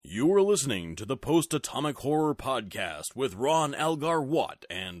You are listening to the Post-Atomic Horror Podcast with Ron Algar Watt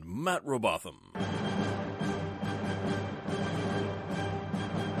and Matt Robotham.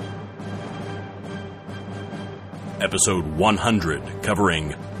 Episode 100,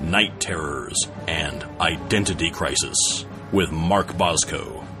 covering Night Terrors and Identity Crisis, with Mark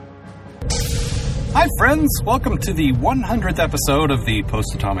Boszko. Hi friends, welcome to the 100th episode of the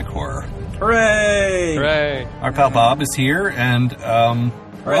Post-Atomic Horror. Hooray! Hooray! Our pal Bob is here, and,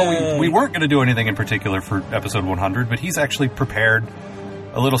 well, we weren't going to do anything in particular for episode 100, but he's actually prepared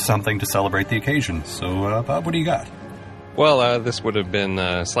a little something to celebrate the occasion. So, Bob, what do you got? Well, this would have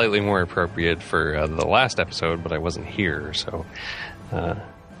been slightly more appropriate for the last episode, but I wasn't here, so here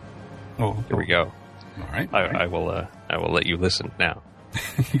we go. All right. I will let you listen now.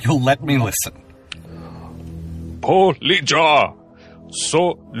 You'll let me listen. Polija,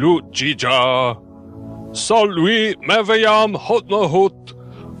 so lujija, salui mevayam hotnahut,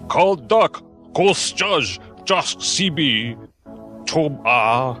 kaldak kosjaj jasibi,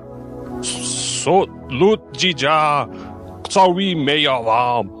 choba, so lujija, sawi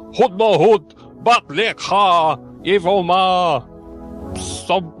meyavam, hotnahut, batlekha, yevoma.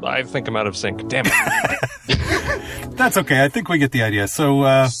 I think I'm out of sync. Damn it. That's okay. I think we get the idea. So,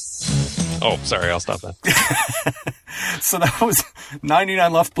 oh, sorry. I'll stop that. So that was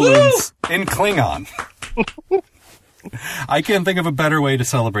 99 Luft Balloons in Klingon. I can't think of a better way to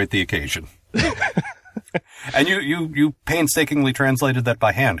celebrate the occasion. And you painstakingly translated that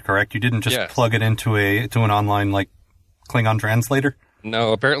by hand, correct? You didn't just plug it into an online, like, Klingon translator?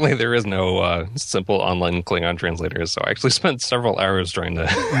 No, apparently there is no simple online Klingon translator, so I actually spent several hours trying to...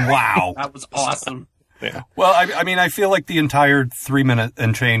 Wow. That was awesome. Yeah. Well, I mean, I feel like the entire 3-minute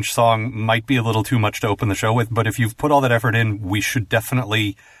and change song might be a little too much to open the show with, but if you've put all that effort in, we should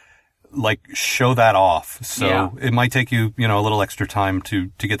definitely, like, show that off. So It might take you, a little extra time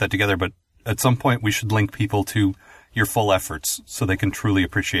to get that together, but at some point we should link people to your full efforts so they can truly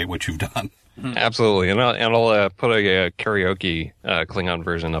appreciate what you've done. Absolutely. And I'll put a karaoke Klingon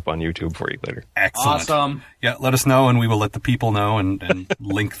version up on YouTube for you later. Excellent. Awesome. Yeah, let us know and we will let the people know and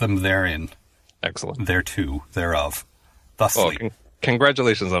link them therein. Excellent. Thereto, thereof. Thusly. Well,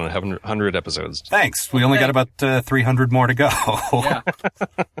 congratulations on 100 episodes. Thanks. We only got about 300 more to go. Yeah.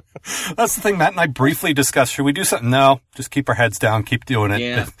 That's the thing Matt and I briefly discussed. Should we do something? No. Just keep our heads down. Keep doing it.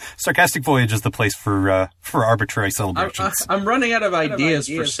 Yeah. Sarcastic Voyage is the place for arbitrary celebrations. I'm running out of ideas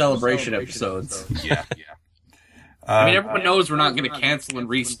for celebration episodes. Yeah. I mean, everyone knows we're not going to cancel and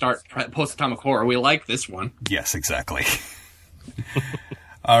restart Post-Atomic Horror. We like this one. Yes, exactly.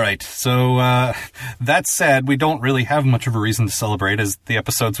 All right, so that said, we don't really have much of a reason to celebrate, as the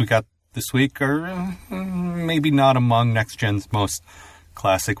episodes we got this week are maybe not among Next Gen's most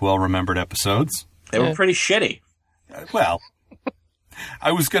classic, well-remembered episodes. They were pretty shitty. Well,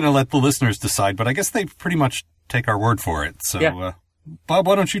 I was going to let the listeners decide, but I guess they pretty much take our word for it. So, Bob,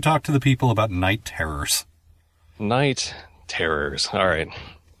 why don't you talk to the people about Night Terrors? Night Terrors. All right.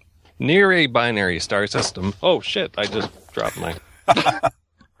 Near a binary star system. Oh, shit, I just dropped my...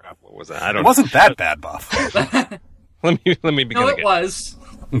 What was that? It wasn't that bad, Bob. Let me begin again. No, it was.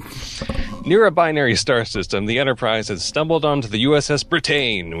 Near a binary star system, the Enterprise has stumbled onto the USS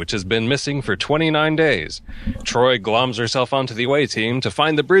Britain, which has been missing for 29 days. Troy gloms herself onto the away team to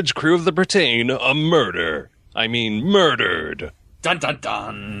find the bridge crew of the Britain murdered. Dun dun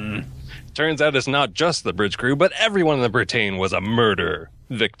dun. Turns out it's not just the bridge crew, but everyone in the Britain was a murder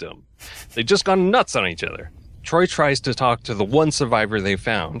victim. They'd just gone nuts on each other. Troy tries to talk to the one survivor they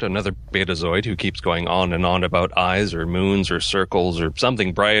found, another Betazoid who keeps going on and on about eyes or moons or circles or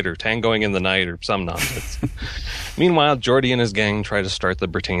something bright or tangoing in the night or some nonsense. Meanwhile, Geordi and his gang try to start the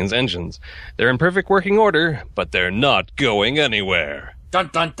Britain's engines. They're in perfect working order, but they're not going anywhere. Dun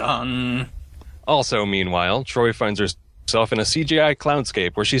dun dun. Also, meanwhile, Troy finds herself in a CGI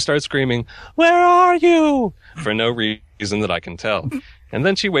clownscape where she starts screaming, "Where are you?" for no reason that I can tell. And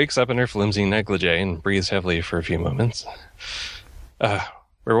then she wakes up in her flimsy negligee and breathes heavily for a few moments.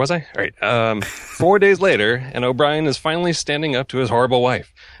 Where was I? All right. 4 days later, and O'Brien is finally standing up to his horrible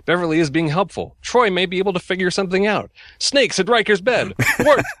wife. Beverly is being helpful. Troy may be able to figure something out. Snakes at Riker's bed.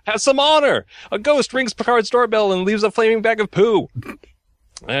 Work has some honor. A ghost rings Picard's doorbell and leaves a flaming bag of poo.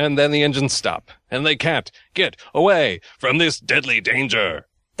 And then the engines stop, and they can't get away from this deadly danger.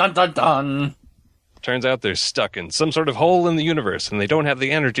 Dun dun dun. Turns out they're stuck in some sort of hole in the universe, and they don't have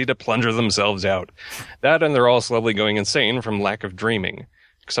the energy to plunger themselves out. That, and they're all slowly going insane from lack of dreaming.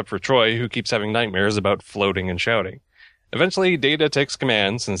 Except for Troy, who keeps having nightmares about floating and shouting. Eventually, Data takes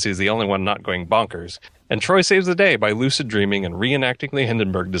command, since he's the only one not going bonkers, and Troy saves the day by lucid dreaming and reenacting the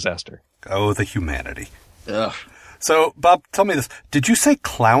Hindenburg disaster. Oh, the humanity. Ugh. So, Bob, tell me this. Did you say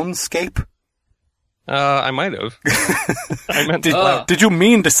clownscape? I might have. I meant did you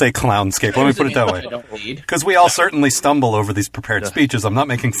mean to say clownscape? Let me put it that way. Because we all certainly stumble over these prepared speeches. I'm not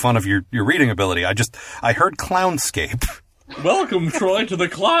making fun of your reading ability. I heard clownscape. Welcome, Troy, to the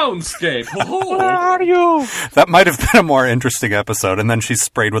clownscape. Oh. Where are you? That might have been a more interesting episode, and then she's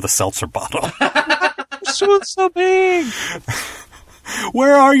sprayed with a seltzer bottle. Shoes so big.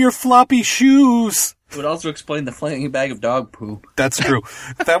 Where are your floppy shoes? It would also explain the flaming bag of dog poop. That's true.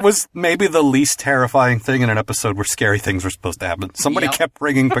 That was maybe the least terrifying thing in an episode where scary things were supposed to happen. Somebody kept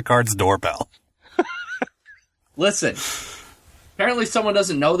ringing Picard's doorbell. Listen, apparently someone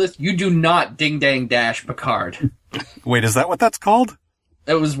doesn't know this. You do not ding-dang-dash Picard. Wait, is that what that's called?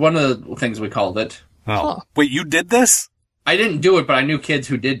 It was one of the things we called it. Oh. Huh. Wait, you did this? I didn't do it, but I knew kids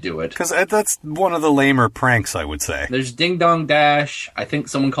who did do it. Because that's one of the lamer pranks, I would say. There's Ding Dong Dash. I think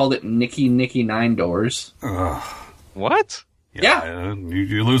someone called it Nicky Nine Doors. What? Yeah.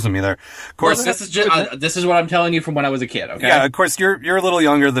 You're losing me there. Of course, look, this is what I'm telling you from when I was a kid. Okay. Yeah, of course you're a little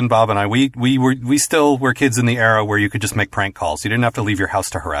younger than Bob and I. We still were kids in the era where you could just make prank calls. You didn't have to leave your house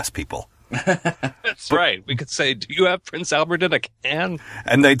to harass people. That's right. We could say, "Do you have Prince Albert in a can?"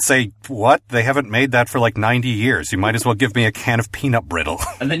 And they'd say, "What? They haven't made that for like 90 years. You might as well give me a can of peanut brittle."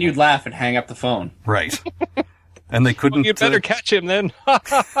 And then you'd laugh and hang up the phone. Right. And they couldn't. Well, you better catch him then.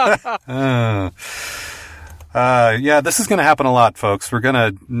 Yeah, this is going to happen a lot, folks. We're going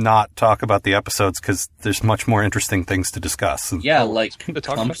to not talk about the episodes because there's much more interesting things to discuss. Yeah, like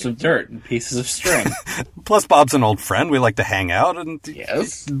clumps of dirt and pieces of string. Plus, Bob's an old friend. We like to hang out, and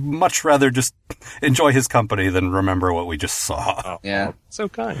much rather just enjoy his company than remember what we just saw. Oh, yeah, so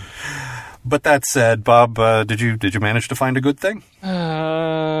kind. But that said, Bob, did you manage to find a good thing?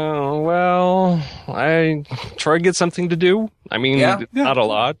 Well, I try to get something to do. I mean, not a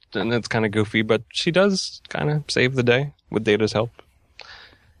lot, and it's kind of goofy, but she does kind of save the day with Data's help.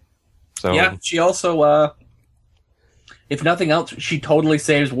 So yeah, she also, if nothing else, she totally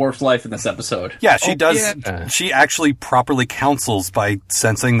saves Worf's life in this episode. Yeah, she does. Yeah. She actually properly counsels by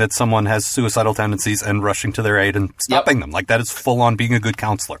sensing that someone has suicidal tendencies and rushing to their aid and stopping them. Like, that is full on being a good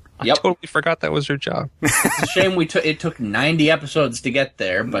counselor. I totally forgot that was her job. It's a shame it took 90 episodes to get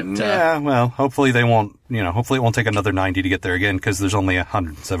there, but... yeah, well, hopefully they won't, hopefully it won't take another 90 to get there again, because there's only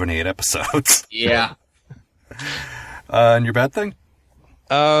 178 episodes. Yeah. And your bad thing?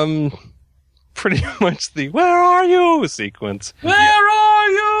 Pretty much the "Where are you?" sequence. Where are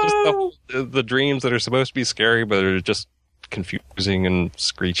you? Just the dreams that are supposed to be scary, but are just confusing and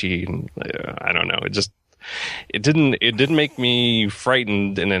screechy, and I don't know. It didn't make me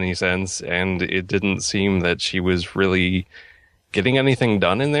frightened in any sense, and it didn't seem that she was really getting anything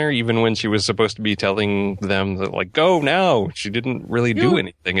done in there, even when she was supposed to be telling them that, like, go now. She didn't really do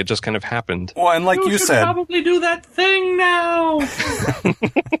anything. It just kind of happened. Well, and like you said, probably do that thing now.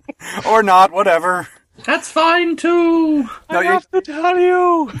 Or not, whatever. That's fine too. I have to tell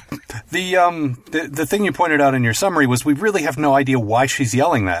you. The thing you pointed out in your summary was we really have no idea why she's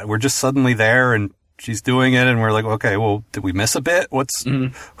yelling that. We're just suddenly there and she's doing it, and we're like, okay, well, did we miss a bit?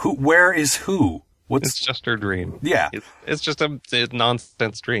 Who? Where is who? It's just her dream. Yeah. It's just a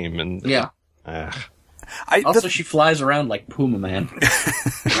nonsense dream. And she flies around like Puma Man.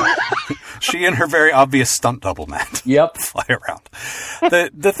 She and her very obvious stunt double man. Yep. Fly around.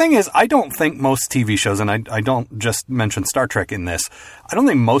 The thing is, I don't think most TV shows, and I don't just mention Star Trek in this, I don't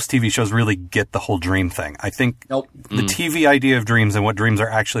think most TV shows really get the whole dream thing. I think the TV idea of dreams and what dreams are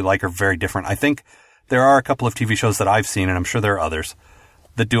actually like are very different. I think there are a couple of TV shows that I've seen, and I'm sure there are others,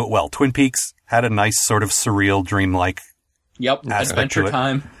 that do it well. Twin Peaks had a nice sort of surreal, dreamlike Adventure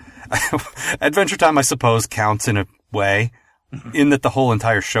Time. Adventure Time, I suppose, counts in a way, in that the whole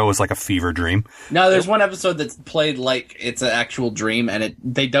entire show is like a fever dream. No, there's one episode that's played like it's an actual dream, and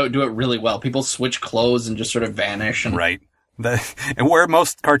they don't do it really well. People switch clothes and just sort of vanish. Right. And where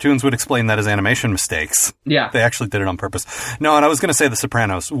most cartoons would explain that as animation mistakes. Yeah. They actually did it on purpose. No, and I was going to say The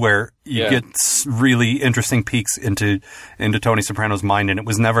Sopranos, where you get really interesting peeks into Tony Soprano's mind, and it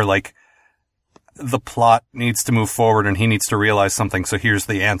was never like the plot needs to move forward and he needs to realize something, so here's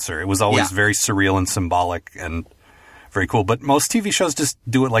the answer. It was always very surreal and symbolic and very cool. But most TV shows just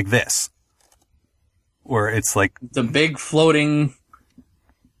do it like this, where it's like the big floating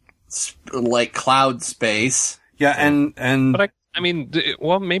like cloud space. Yeah, and but I mean,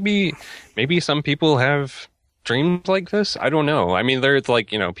 well, maybe some people have dreams like this. I don't know. I mean, there's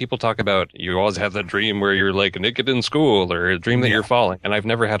like, people talk about you always have that dream where you're like naked in school, or a dream that you're falling, and I've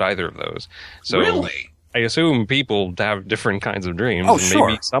never had either of those. So really? I assume people have different kinds of dreams. Oh, and sure.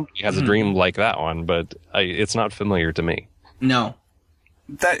 Maybe somebody has a dream like that one, but it's not familiar to me. No.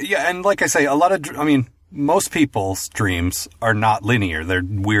 And like I say, a lot of, most people's dreams are not linear. They're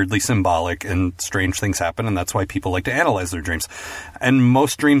weirdly symbolic, and strange things happen, and that's why people like to analyze their dreams. And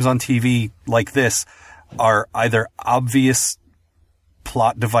most dreams on TV like this are either obvious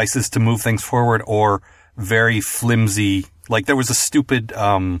plot devices to move things forward or very flimsy. Like, there was a stupid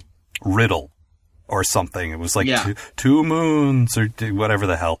riddle or something. It was like two moons or whatever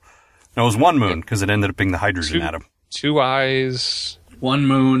the hell. No, it was one moon, because it ended up being the hydrogen atom. Two eyes... One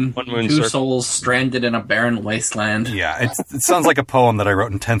moon, two circle. souls stranded in a barren wasteland. Yeah, it sounds like a poem that I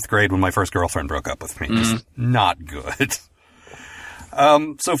wrote in 10th grade when my first girlfriend broke up with me. Just not good.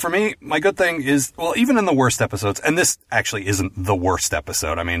 So for me, my good thing is, well, even in the worst episodes, and this actually isn't the worst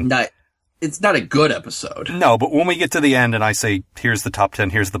episode, I mean... It's not a good episode. No, but when we get to the end and I say, here's the top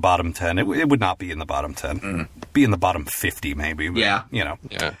 10, here's the bottom 10, it would not be in the bottom 10. Be in the bottom 50, maybe. But, you know.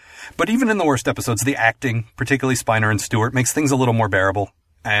 Yeah. But even in the worst episodes, the acting, particularly Spiner and Stewart, makes things a little more bearable.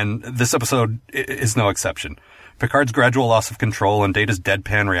 And this episode is no exception. Picard's gradual loss of control and Data's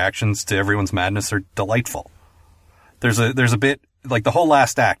deadpan reactions to everyone's madness are delightful. There's a bit, like the whole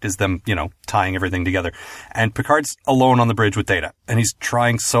last act is them, you know, tying everything together. And Picard's alone on the bridge with Data. And he's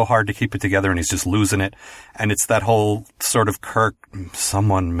trying so hard to keep it together and he's just losing it. And it's that whole sort of Kirk,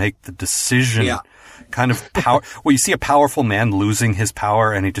 someone make the decision. Yeah. Kind of power. Well, you see a powerful man losing his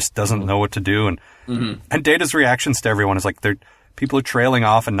power and he just doesn't know what to do. And Data's reactions to everyone is like, people are trailing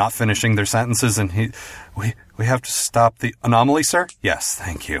off and not finishing their sentences. And we have to stop the anomaly, sir? Yes,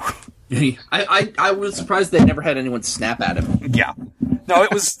 thank you. I was surprised they never had anyone snap at him. Yeah. No,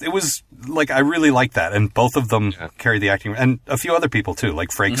 it was like, I really liked that. And both of them carried the acting. And a few other people too.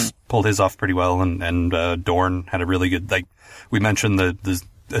 Like Frakes pulled his off pretty well. And Dorn had a really good, like, we mentioned the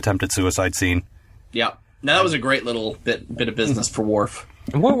attempted suicide scene. Yeah. Now that was a great little bit of business for Worf.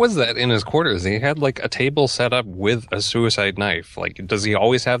 And what was that in his quarters? He had like a table set up with a suicide knife. Like, does he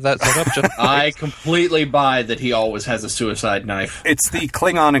always have that set up? I completely buy that he always has a suicide knife. It's the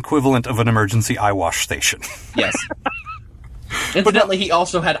Klingon equivalent of an emergency eye wash station. Yes. Incidentally, he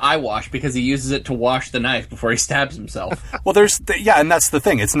also had eye wash because he uses it to wash the knife before he stabs himself. Well, and that's the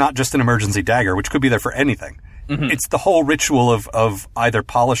thing. It's not just an emergency dagger, which could be there for anything. It's the whole ritual of either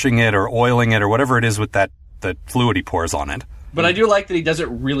polishing it or oiling it or whatever it is with that fluid he pours on it. But I do like that he does it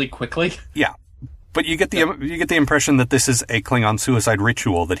really quickly. Yeah. But you get the impression that this is a Klingon suicide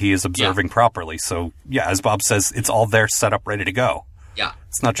ritual that he is observing properly. So, yeah, as Bob says, it's all there set up ready to go. Yeah.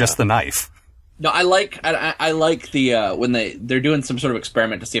 It's not just the knife. No, I like the when they're doing some sort of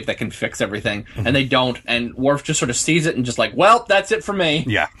experiment to see if they can fix everything, and they don't, and Worf just sort of sees it and just like, well, that's it for me.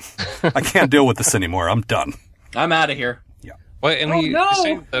 Yeah. I can't deal with this anymore. I'm done. I'm out of here. Yeah. Well, and he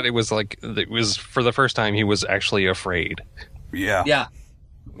said that it was for the first time he was actually afraid. Yeah. Yeah.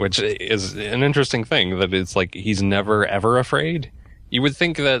 Which is an interesting thing, that it's like he's never ever afraid. You would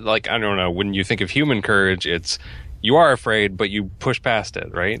think that, like, I don't know, when you think of human courage, it's you are afraid, but you push past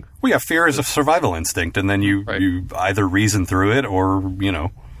it, right? Well, yeah, fear is a survival instinct, and then you either reason through it or, you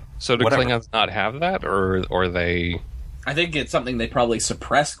know. So do whatever. Klingons not have that, or they... I think it's something they probably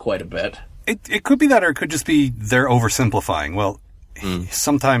suppress quite a bit. It could be that, or it could just be they're oversimplifying. Well,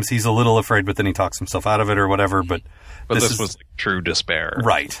 sometimes he's a little afraid, but then he talks himself out of it or whatever, but this was like true despair.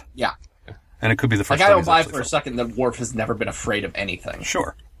 Right. Yeah. And it could be the first time. time I don't buy he's for a second that Worf has never been afraid of anything.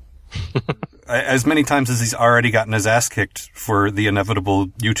 Sure. As many times as he's already gotten his ass kicked for the inevitable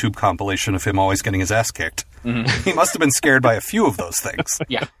YouTube compilation of him always getting his ass kicked. He must have been scared by a few of those things.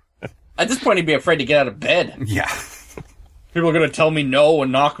 Yeah. At this point, he'd be afraid to get out of bed. Yeah. People are going to tell me no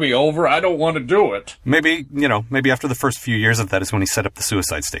and knock me over. I don't want to do it. Maybe after the first few years of that is when he set up the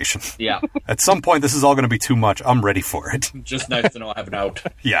suicide station. Yeah. At some point, this is all going to be too much. I'm ready for it. Just nice to know I have an out.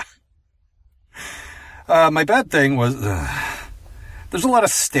 Yeah. My bad thing was, there's a lot of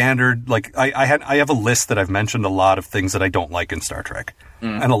standard, like, I have a list that I've mentioned a lot of things that I don't like in Star Trek.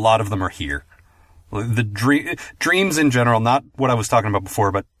 And a lot of them are here. The dreams in general, not what I was talking about before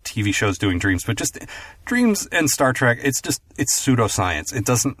about TV shows doing dreams, but just dreams in Star Trek, it's pseudoscience. It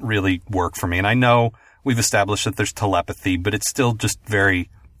doesn't really work for me. And I know we've established that there's telepathy, but it's still just very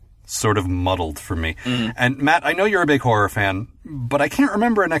sort of muddled for me. And Matt, I know you're a big horror fan, but I can't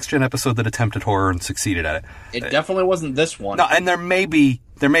remember a Next Gen episode that attempted horror and succeeded at it. It definitely wasn't this one. No, and there may be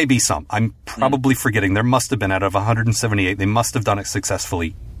some. I'm probably forgetting. There must have been out of 178. They must have done it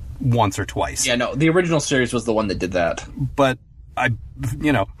successfully once or twice. Yeah, no, the original series was the one that did that. But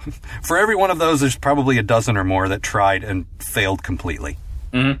for every one of those, there's probably a dozen or more that tried and failed completely.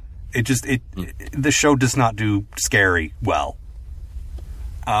 The show does not do scary well.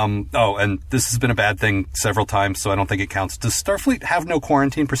 And this has been a bad thing several times, so I don't think it counts. Does Starfleet have no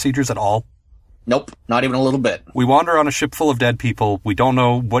quarantine procedures at all? Nope, not even a little bit. We wander on a ship full of dead people. We don't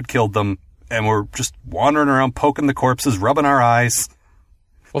know what killed them. and we're just wandering around poking the corpses, rubbing our eyes.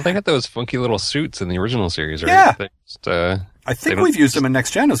 Well, they had those funky little suits in the original series, right? Yeah. They just, I think we've used them in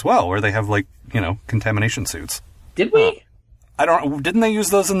Next Gen as well, where they have, like, contamination suits. Did we? Didn't they use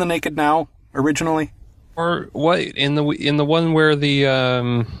those in the Naked Now originally? Or what, in the one where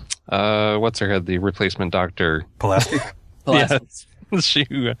the, what's her head, the replacement doctor? Pulaski? Pulaski's. She,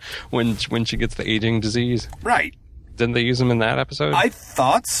 when she gets the aging disease. Right. Didn't they use them in that episode? I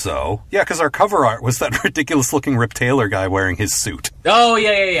thought so. Yeah, because our cover art was that ridiculous-looking Rip Taylor guy wearing his suit. Oh,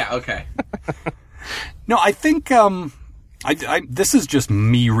 yeah. Okay. No, I think this is just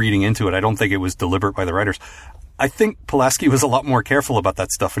me reading into it. I don't think it was deliberate by the writers. I think Pulaski was a lot more careful about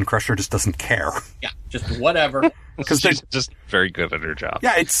that stuff, and Crusher just doesn't care. Yeah, just whatever. Because she's just very good at her job.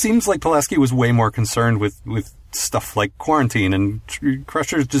 Yeah, it seems like Pulaski was way more concerned with stuff like quarantine, and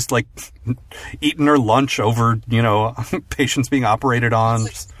Crusher's just like eating her lunch over, patients being operated on.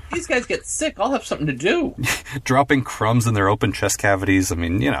 Like, these guys get sick. I'll have something to do. Dropping crumbs in their open chest cavities. I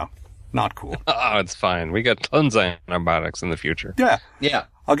mean, not cool. Oh, it's fine. We got tons of antibiotics in the future. Yeah. Yeah.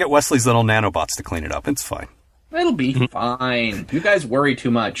 I'll get Wesley's little nanobots to clean it up. It's fine. It'll be fine. You guys worry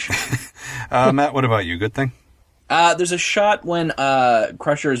too much. Matt, what about you? Good thing? There's a shot when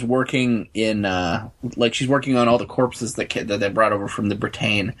Crusher is working in, she's working on all the corpses that they brought over from the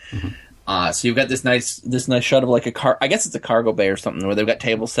Britain. Mm-hmm. So you've got this nice shot of like I guess it's a cargo bay or something where they've got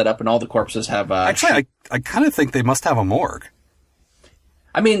tables set up and all the corpses have. Actually, I kind of think they must have a morgue.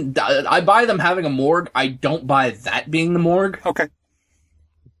 I mean, I buy them having a morgue. I don't buy that being the morgue. Okay.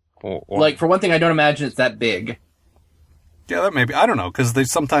 Like, for one thing, I don't imagine it's that big. Yeah, that may be. I don't know, because they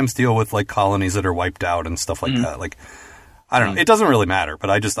sometimes deal with, like, colonies that are wiped out and stuff like that. Like, I don't know. It doesn't really matter,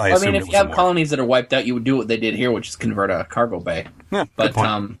 but I assume if you have colonies that are wiped out, you would do what they did here, which is convert a cargo bay. Yeah, but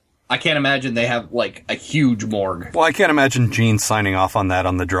I can't imagine they have, like, a huge morgue. Well, I can't imagine Gene signing off on that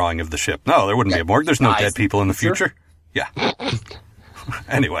on the drawing of the ship. No, there wouldn't be a morgue. There's no dead people in the future. Yeah.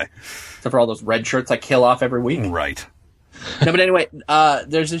 Anyway. Except for all those red shirts I kill off every week. Right. No, but anyway,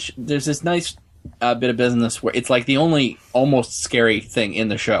 there's this nice bit of business where it's like the only almost scary thing in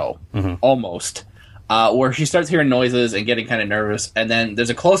the show, almost, where she starts hearing noises and getting kind of nervous, and then there's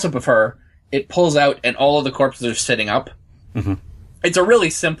a close-up of her, it pulls out, and all of the corpses are sitting up. Mm-hmm. It's a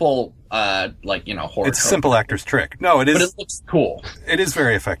really simple, horror It's a simple actor's trick. No, it is. But it looks cool. It is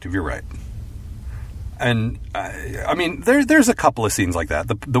very effective, you're right. And, I mean, there's a couple of scenes like that.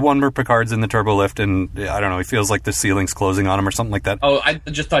 The one where Picard's in the turbo lift and, I don't know, he feels like the ceiling's closing on him or something like that. Oh, I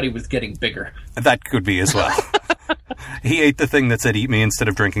just thought he was getting bigger. That could be as well. He ate the thing that said eat me instead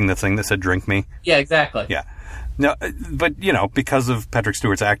of drinking the thing that said drink me. Yeah, exactly. Yeah. No, but, because of Patrick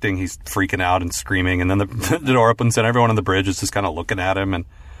Stewart's acting, he's freaking out and screaming, and then the door opens and everyone on the bridge is just kind of looking at him, and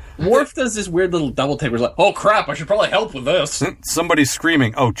Worf does this weird little double take where he's like, oh crap, I should probably help with this. Somebody's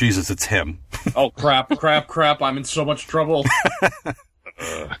screaming, oh Jesus, it's him. Oh crap, I'm in so much trouble.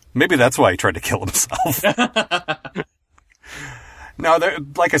 Maybe that's why he tried to kill himself. No,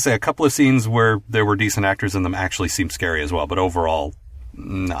 like I say, a couple of scenes where there were decent actors in them actually seemed scary as well, but overall,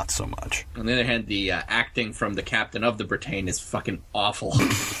 not so much. On the other hand, the acting from the captain of the Britain is fucking awful.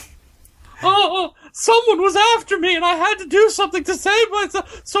 Oh, someone was after me and I had to do something to save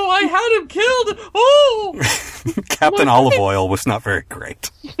myself, so I had him killed. Oh! Captain Olive Oil was not very great.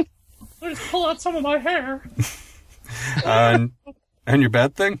 I just pull out some of my hair. And your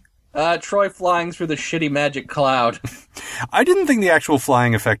bad thing? Troy flying through the shitty magic cloud. I didn't think the actual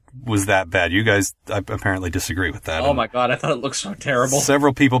flying effect was that bad. You guys apparently disagree with that. Oh my god, I thought it looked so terrible.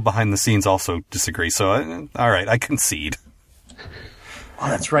 Several people behind the scenes also disagree, so all right, I concede. Oh,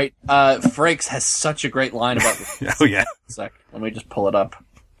 that's right. Frakes has such a great line about this. Oh, yeah. Sec. Let me just pull it up.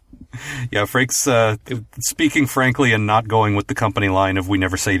 Yeah, Frakes, speaking frankly and not going with the company line of we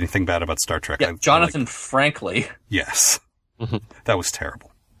never say anything bad about Star Trek. Yeah, Jonathan Frankly. Yes. That was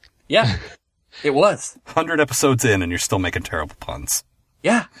terrible. Yeah, it was. 100 episodes in and you're still making terrible puns.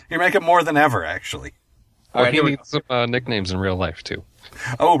 Yeah. You're making more than ever, actually. All right, he needs some nicknames in real life, too.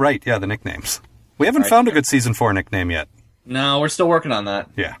 Oh, right. Yeah, the nicknames. We haven't found a good Season 4 nickname yet. No, we're still working on that.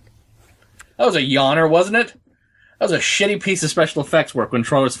 Yeah. That was a yawner, wasn't it? That was a shitty piece of special effects work when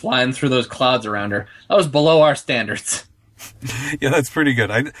Troy was flying through those clouds around her. That was below our standards. Yeah, that's pretty good.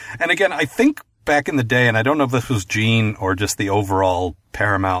 And again, I think back in the day, and I don't know if this was Gene or just the overall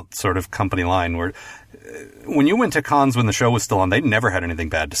Paramount sort of company line, where when you went to cons when the show was still on, they never had anything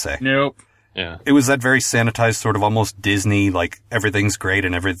bad to say. Nope. Yeah. It was that very sanitized sort of almost Disney, like everything's great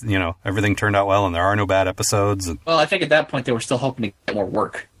and everything turned out well and there are no bad episodes. And well, I think at that point they were still hoping to get more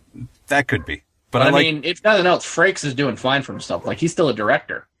work. That could be. But I mean, if nothing else, Frakes is doing fine for himself. Like, he's still a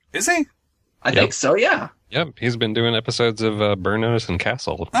director. Is he? I think so, yeah. Yep, he's been doing episodes of Burn Notice and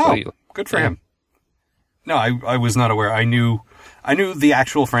Castle. Oh, good for him. No, I was not aware. I knew the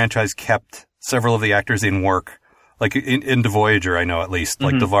actual franchise kept several of the actors in work. Like into Voyager, I know at least.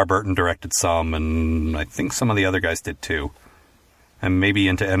 Like DeVar Burton directed some, and I think some of the other guys did too. And maybe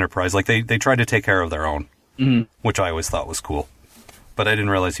into Enterprise. Like they tried to take care of their own, which I always thought was cool. But I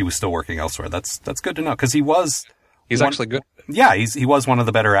didn't realize he was still working elsewhere. That's good to know, because he's actually good. Yeah, he was one of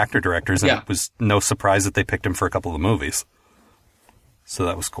the better actor directors, and it was no surprise that they picked him for a couple of movies. So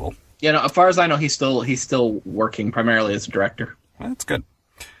that was cool. Yeah, no, as far as I know, he's still working primarily as a director. Well, that's good.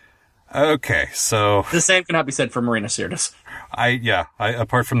 Okay, so The same cannot be said for Marina Sirtis.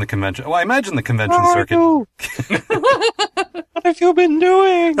 Apart from the convention, well, I imagine the convention circuit. What have you been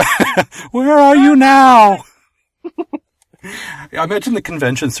doing? Where are you now? I imagine the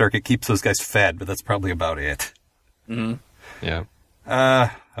convention circuit keeps those guys fed, but that's probably about it. Mm-hmm. Yeah.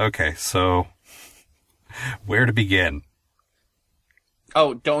 Okay, so where to begin?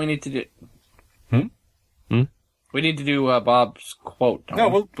 Oh, don't we need to do... We need to do Bob's quote.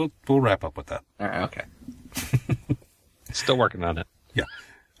 No, we'll wrap up with that. All right, okay. Still working on it. Yeah.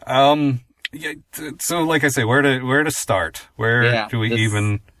 So like I say, where to start? Where do we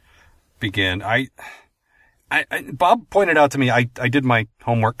even begin? Bob pointed out to me, I did my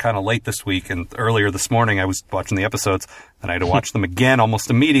homework kind of late this week, and earlier this morning I was watching the episodes, and I had to watch them again almost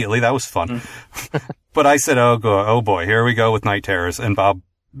immediately. That was fun. But I said, oh boy, here we go with Night Terrors. And Bob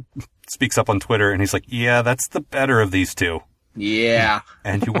speaks up on Twitter, and he's like, yeah, that's the better of these two. Yeah.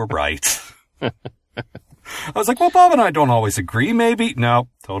 And you were right. I was like, well, Bob and I don't always agree, maybe. No,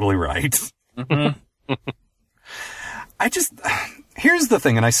 totally right. Mm-hmm. Here's the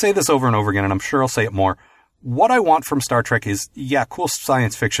thing, and I say this over and over again, and I'm sure I'll say it more. What I want from Star Trek is, cool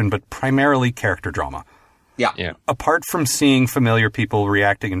science fiction, but primarily character drama. Yeah. Apart from seeing familiar people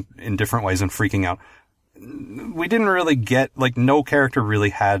reacting in different ways and freaking out, we didn't really get, no character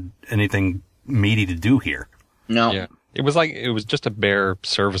really had anything meaty to do here. No. Yeah. It was just a bare,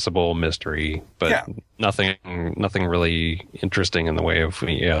 serviceable mystery, but nothing really interesting in the way of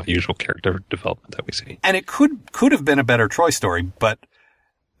usual character development that we see. And it could have been a better Troy story, but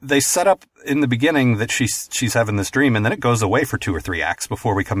they set up in the beginning that she's having this dream, and then it goes away for 2 or 3 acts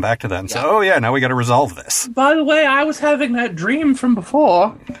before we come back to that and say, now we got to resolve this. By the way, I was having that dream from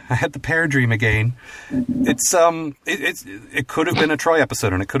before. I had the pear dream again. It's it could have been a Troy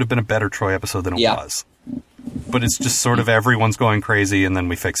episode, and it could have been a better Troy episode than it was. But it's just sort of everyone's going crazy, and then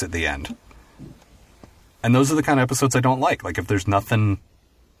we fix it at the end. And those are the kind of episodes I don't like. Like, if there's nothing,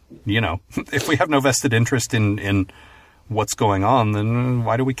 if we have no vested interest in what's going on, then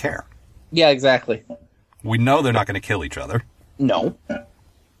why do we care? Yeah, exactly. We know they're not going to kill each other. No.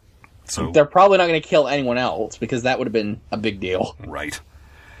 So they're probably not going to kill anyone else, because that would have been a big deal. Right.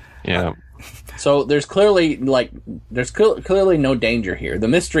 Yeah. So there's clearly clearly no danger here. The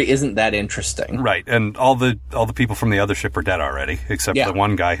mystery isn't that interesting. Right. And all the people from the other ship are dead already, except the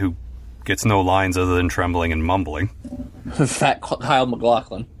one guy who gets no lines other than trembling and mumbling. Fat Kyle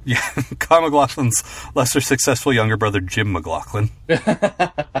MacLachlan. Yeah, Kyle MacLachlan's lesser successful younger brother, Jim MacLachlan.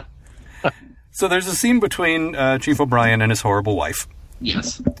 So there's a scene between Chief O'Brien and his horrible wife.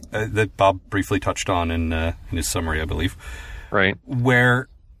 Yes. That Bob briefly touched on in his summary, I believe. Right. Where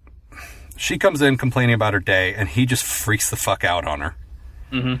she comes in complaining about her day, and he just freaks the fuck out on her.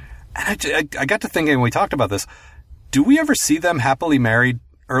 Mm-hmm. And I got to thinking when we talked about this, do we ever see them happily married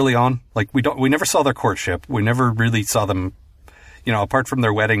early on? Like, we never saw their courtship. We never really saw them, apart from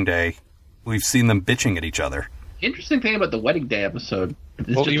their wedding day, we've seen them bitching at each other. Interesting thing about the wedding day episode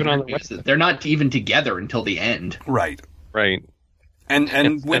is even on the they're not even together until the end. Right. Right.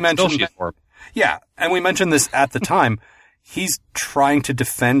 And we mentioned, and we mentioned this at the time. He's trying to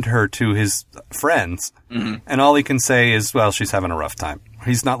defend her to his friends, and all he can say is, well, she's having a rough time.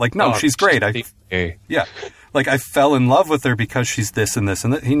 He's not like, no, she's great. I fell in love with her because she's this and this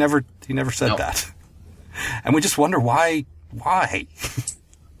and that. He never said that. And we just wonder why. Why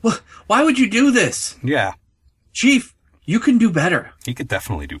would you do this? Yeah. Chief, you can do better. He could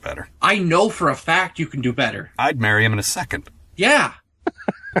definitely do better. I know for a fact you can do better. I'd marry him in a second. Yeah.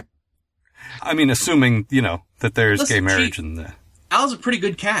 I mean, assuming, that there's gay marriage Chief, and Al's a pretty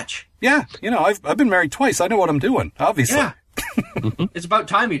good catch. Yeah, I've been married twice. I know what I'm doing, obviously. Yeah. It's about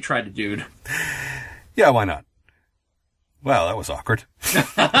time you tried it, dude. Yeah, why not? Well, that was awkward.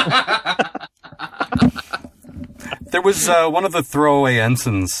 There was one of the throwaway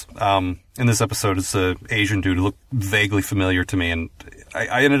ensigns in this episode is an Asian dude who looked vaguely familiar to me, and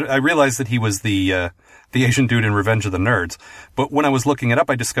I realized that he was the Asian dude in Revenge of the Nerds. But when I was looking it up,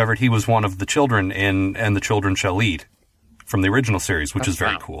 I discovered he was one of the children in And the Children Shall Lead from the original series, which is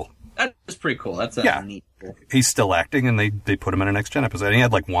very cool. That is pretty cool. That's a Yeah. neat. Cool. He's still acting, and they put him in a Next Gen episode. And he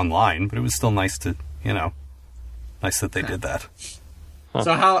had like one line, but it was still nice to, nice that they did that.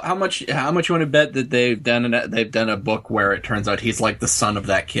 So how much you want to bet that they've done a book where it turns out he's like the son of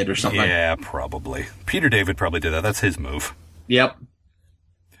that kid or something? Yeah, probably. Peter David probably did that. That's his move. Yep.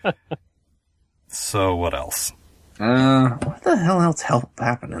 So what else? What the hell else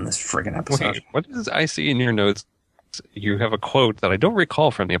happened in this friggin' episode? Wait, what is I see in your notes? You have a quote that I don't recall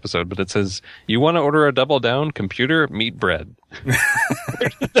from the episode, but it says, "You want to order a double down? Computer, meat bread."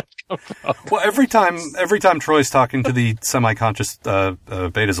 Well, every time Troy's talking to the semi-conscious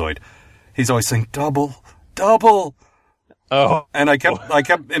Betazoid, he's always saying double. Oh, And I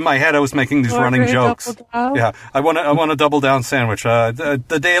kept in my head, I was making these running jokes. Yeah, I want a double down sandwich.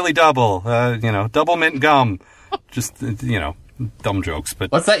 The daily double. Double mint gum. Just dumb jokes.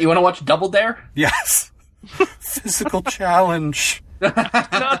 But What's that? You want to watch Double Dare? yes, physical challenge.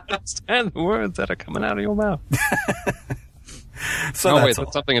 not understand the words that are coming out of your mouth. So Wait, that's all.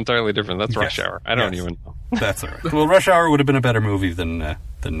 that's something entirely different. That's Rush Hour. I don't even know. That's all right. Well, Rush Hour would have been a better movie than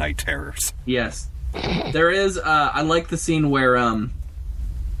Night Terrors. Yes. There is. I like the scene where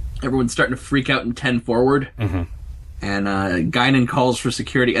everyone's starting to freak out in 10 forward, and Guinan calls for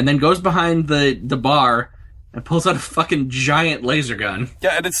security, and then goes behind the bar and pulls out a fucking giant laser gun.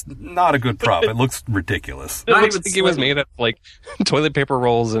 Yeah, and it's not a good prop. It looks ridiculous. It Not looks even like it was slightly. made of like toilet paper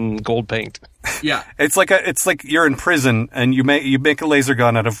rolls and gold paint. Yeah. It's like you're in prison and you make a laser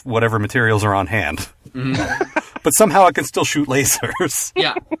gun out of whatever materials are on hand, but somehow it can still shoot lasers.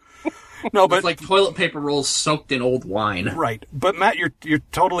 Yeah. No, but It's like toilet paper rolls soaked in old wine. right. But Matt, you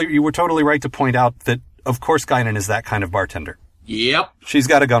were totally right to point out that of course Guinan is that kind of bartender. Yep. She's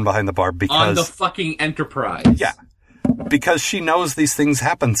got a gun behind the bar On because the fucking Enterprise. yeah, because she knows these things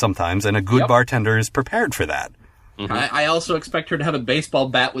happen sometimes, and a good Yep. bartender is prepared for that. I also expect her to have a baseball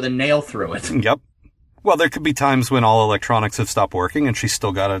bat with a nail through it. Yep. Well, there could be times when all electronics have stopped working, and she's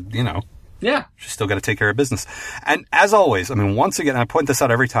still got to, Yeah. she's still got to take care of business. And as always, I mean, once again, I point this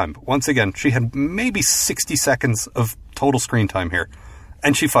out every time, but once again, she had maybe 60 seconds of total screen time here,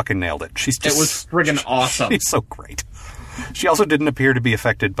 and she fucking nailed it. She's just, It was friggin' awesome. She's so great. She also didn't appear to be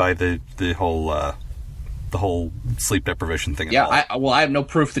affected by the whole sleep deprivation thing at all. Yeah, I have no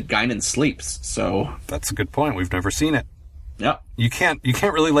proof that Guinan sleeps, so... That's a good point. We've never seen it. Yep. You can't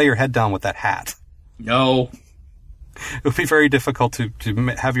really lay your head down with that hat. No. It would be very difficult to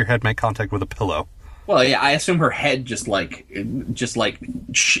have your head make contact with a pillow. Well, yeah, I assume her head just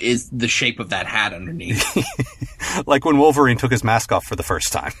is the shape of that hat underneath. Like when Wolverine took his mask off for the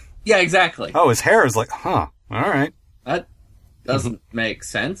first time. Yeah, exactly. Oh, his hair is like, all right. That doesn't make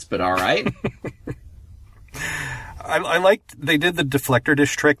sense, but all right. I liked they did the deflector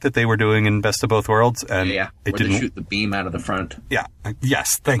dish trick that they were doing in Best of Both Worlds, and Yeah, it where didn't. they shoot the beam out of the front. Yeah,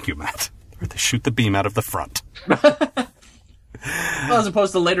 yes, thank you, Matt. Where they shoot the beam out of the front. Well, as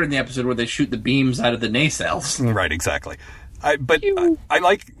opposed to later in the episode where they shoot the beams out of the nacelles. Right, exactly. I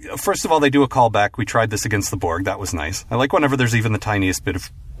like, first of all, they do a callback. We tried this against the Borg. That was nice. I like whenever there's even the tiniest bit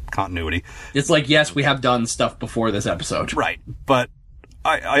of continuity. It's like, yes, we have done stuff before this episode. Right, but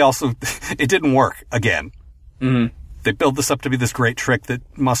I also, it didn't work again. Mm-hmm. They build this up to be this great trick that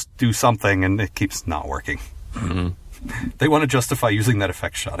must do something, and it keeps not working. Mm-hmm. They want to justify using that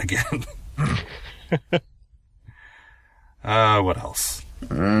effect shot again. What else?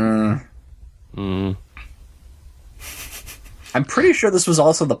 I'm pretty sure this was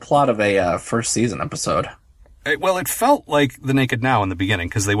also the plot of a first season episode. Well, it felt like The Naked Now in the beginning,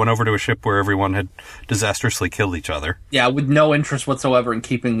 because they went over to a ship where everyone had disastrously killed each other. Yeah, with no interest whatsoever in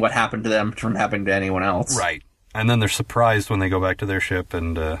keeping what happened to them from happening to anyone else. Right. And then they're surprised when they go back to their ship,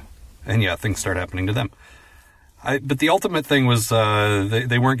 and yeah, things start happening to them. But the ultimate thing was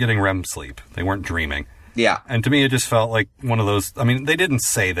they weren't getting REM sleep. They weren't dreaming. Yeah. And to me, it just felt like one of those... I mean, they didn't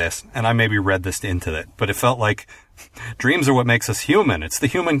say this, and I maybe read this into it, but it felt like dreams are what makes us human. It's the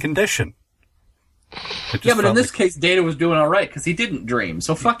human condition. Yeah, but in this case, Data was doing all right, because he didn't dream.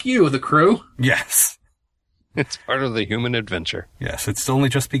 So fuck you, the crew. Yes. It's part of the human adventure. Yes, it's only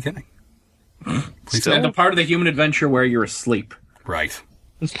just beginning. Please And the part of the human adventure where you're asleep. Right.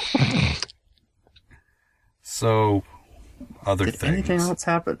 So, other Did things. anything else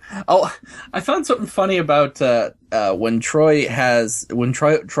happen? Oh, I found something funny about when Troy's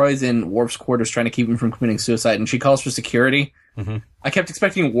in Worf's quarters trying to keep him from committing suicide, and she calls for security. Mm-hmm. I kept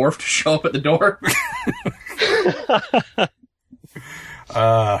expecting Worf to show up at the door.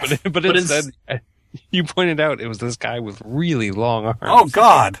 But instead, you pointed out it was this guy with really long arms. Oh,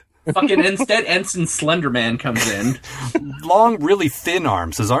 God! Fucking instead, Ensign Slenderman comes in. long, really thin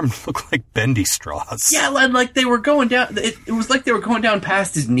arms. His arms look like bendy straws. Yeah, like they were going down. It was like they were going down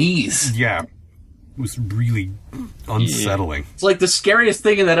past his knees. Yeah. It was really unsettling. It's like the scariest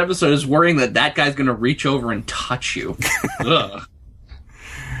thing in that episode is worrying that guy's going to reach over and touch you. Ugh.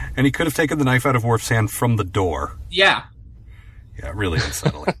 And he could have taken the knife out of Worf's hand from the door. Yeah. Yeah, really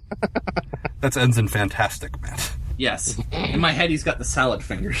unsettling. That ends in fantastic, Matt. Yes. In my head, he's got the salad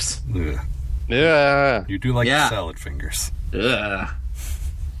fingers. Ugh. Yeah. You do like the salad fingers. Ugh.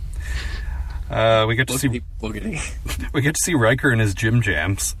 We get to see Riker in his gym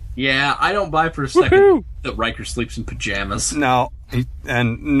jams. Yeah, I don't buy for a second that Riker sleeps in pajamas. No,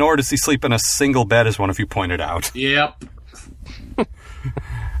 and nor does he sleep in a single bed, as one of you pointed out. Yep.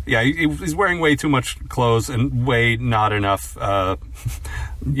 Yeah, he's wearing way too much clothes and way not enough,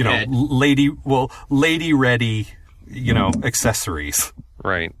 lady ready, accessories.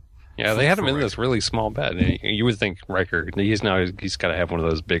 Right. Yeah, they had him in this really small bed. You would think Riker, he's got to have one of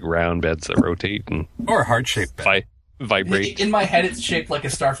those big round beds that rotate and or a heart-shaped bed. Vibrate. In my head, it's shaped like a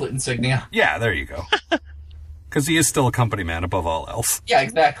Starfleet insignia. Yeah, there you go. Because he is still a company man above all else. Yeah,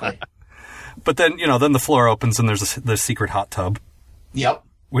 exactly. But then, then the floor opens and there's the secret hot tub. Yep.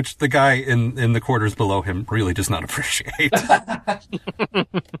 Which the guy in the quarters below him really does not appreciate.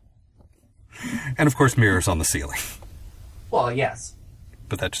 And of course, mirrors on the ceiling. Well, yes.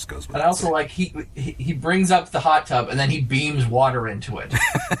 But that just goes with And I also like he brings up the hot tub and then he beams water into it.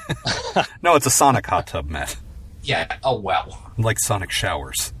 No, it's a sonic hot tub, Matt. Yeah. Oh well. Like sonic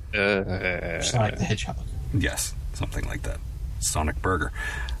showers. Sonic the Hedgehog. Yes, something like that. Sonic Burger.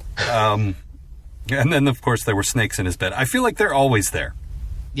 And then, of course, there were snakes in his bed. I feel like they're always there.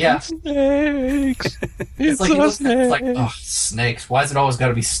 Yeah. Snakes. It's like, it's like, oh, snakes. Why is it always got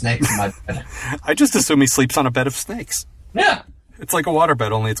to be snakes in my bed? I just assume he sleeps on a bed of snakes. Yeah. It's like a waterbed,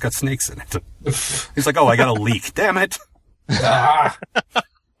 only it's got snakes in it. He's like, oh, I got a leak. Damn it.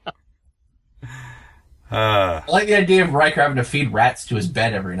 I like the idea of Riker having to feed rats to his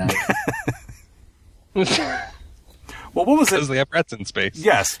bed every night. Well, what was it? Because they have rats in space.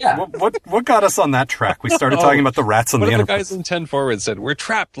 Yes. Yeah. What got us on that track? We started talking about the rats on the Enterprise. Enterprise. The guys in 10 Forward said, we're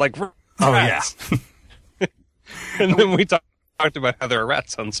trapped like rats. Oh, yeah. And then we talked about how there are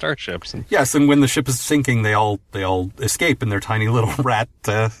rats on starships. And Yes, and when the ship is sinking, they all escape in their tiny little rat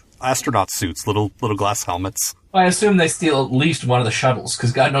astronaut suits, little glass helmets. I assume they steal at least one of the shuttles,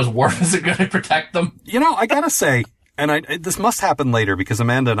 because God knows Worf isn't going to protect them. I gotta say, and this must happen later, because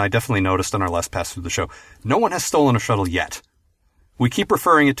Amanda and I definitely noticed on our last pass through the show, no one has stolen a shuttle yet. We keep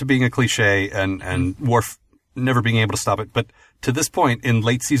referring it to being a cliche and Worf never being able to stop it, but to this point in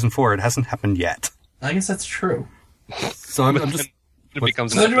late season 4, it hasn't happened yet. I guess that's true. So I'm just... it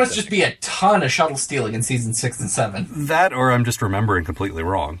becomes So there must just be a ton of shuttle stealing in season 6 and 7. That, or I'm just remembering completely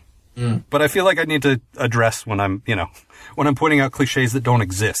wrong. But I feel like I need to address when I'm pointing out cliches that don't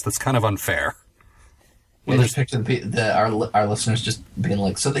exist. That's kind of unfair. I just picture our listeners just being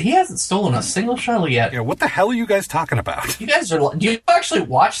like, so that he hasn't stolen a single shuttle yet. Yeah, what the hell are you guys talking about? You guys are. Do you actually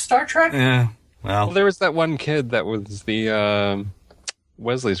watch Star Trek? Yeah, well, there was that one kid that was the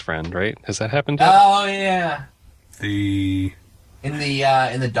Wesley's friend, right? Has that happened to him? Oh yeah. In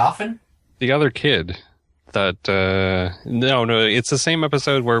the Dolphin. The other kid. That no, it's the same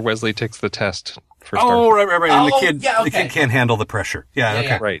episode where Wesley takes the test for Star Trek. Right. And Oh, the kid can't handle the pressure. Yeah, okay.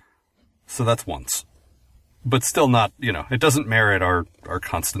 Yeah. Right. So that's once. But still not, it doesn't merit our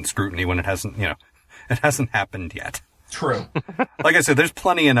constant scrutiny when it hasn't happened yet. True. Like I said, there's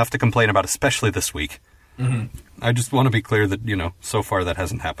plenty enough to complain about, especially this week. Mm-hmm. I just want to be clear that, so far that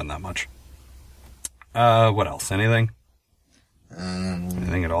hasn't happened that much. What else? Anything?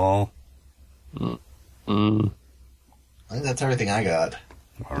 Anything at all? I think that's everything I got.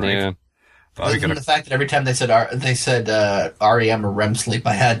 All right. Yeah. Bobby, Other than the fact that every time they said REM or REM sleep,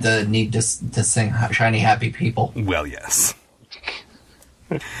 I had the need to sing "Shiny Happy People." Well, yes.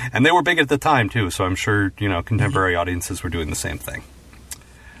 And they were big at the time, too, so I'm sure, contemporary audiences were doing the same thing.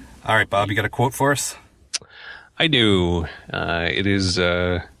 All right, Bob, you got a quote for us? I do. It is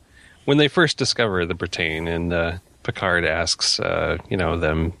when they first discover the Britain, and Picard asks,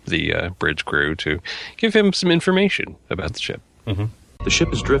 the bridge crew, to give him some information about the ship. Mm-hmm. The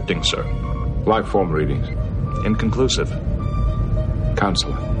ship is drifting, sir. Life form readings. Inconclusive.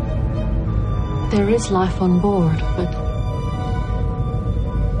 Counselor. There is life on board, but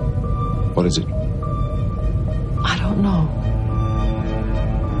What is it? I don't know.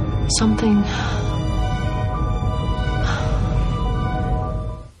 Something...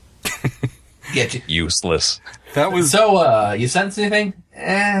 Get you. Useless. That was... So, you sense anything?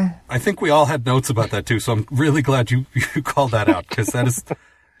 I think we all had notes about that, too, so I'm really glad you called that out, because that is...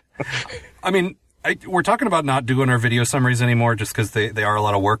 I mean, we're talking about not doing our video summaries anymore just because they are a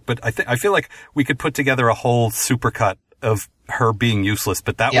lot of work, but I feel like we could put together a whole supercut of her being useless,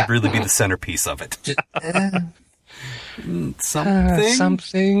 but that would really be the centerpiece of it.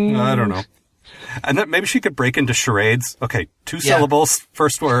 Something? I don't know. And then maybe she could break into charades. Okay, 2 syllables,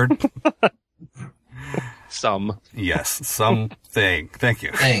 first word. Some. Yes, something. Thank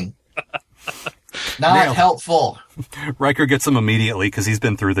you. Thing. Not helpful. Riker gets him immediately because he's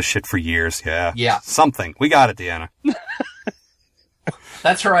been through the shit for years. Yeah. Something. We got it, Deanna.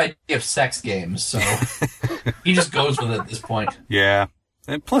 That's her idea of sex games, so he just goes with it at this point. Yeah.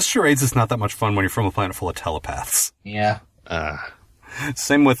 And plus, charades is not that much fun when you're from a planet full of telepaths. Yeah.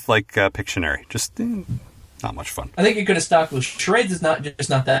 Same with, like, Pictionary. Just not much fun. I think you could have stopped with charades is not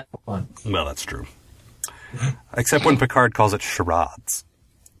that fun. Well, that's true. Except when Picard calls it charades.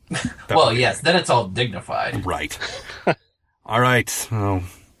 Well, yes, then it's all dignified. Right. All right. Oh.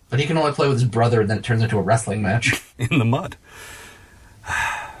 But he can only play with his brother, and then it turns into a wrestling match. In the mud.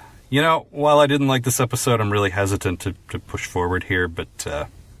 You know, while I didn't like this episode, I'm really hesitant to push forward here, but...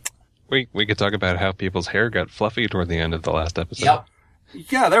 We could talk about how people's hair got fluffy toward the end of the last episode. Yep.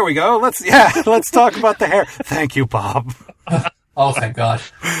 Yeah, there we go. Let's talk about the hair. Thank you, Bob. Oh, thank God.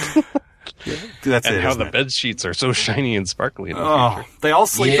 That's and it. how the it? bed sheets are so shiny and sparkly in the future. They all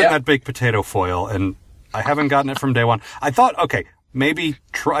sleep in that baked potato foil, and I haven't gotten it from day one. I thought, okay, maybe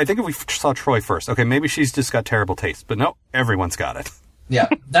I think if we saw Troy first, okay, maybe she's just got terrible taste, but no, everyone's got it. Yeah,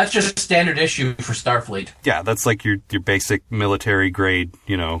 that's just standard issue for Starfleet. Yeah, that's like your basic military grade,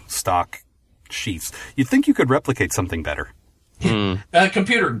 stock sheets. You'd think you could replicate something better.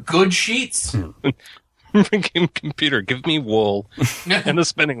 Computer, good sheets? Computer, give me wool and a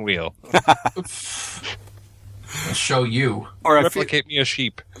spinning wheel. I'll show you. Or replicate me a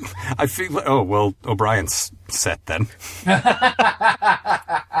sheep. I feel. Oh well, O'Brien's set then.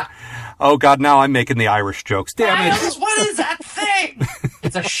 Oh God, now I'm making the Irish jokes. Damn it! Miles, what is that thing?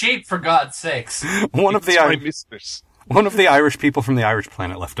 It's a sheep, for God's sakes. One of the Irish people from the Irish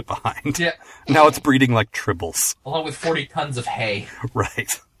planet left it behind. Yeah. Now it's breeding like tribbles. Along with 40 tons of hay.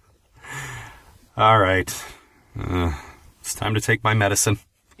 Right. All right. It's time to take my medicine.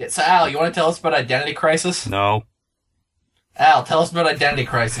 Yeah, so, Al, you want to tell us about Identity Crisis? No. Al, tell us about Identity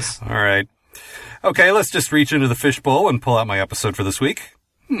Crisis. All right. Okay, let's just reach into the fishbowl and pull out my episode for this week.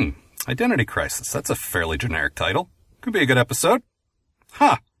 Identity Crisis. That's a fairly generic title. Could be a good episode.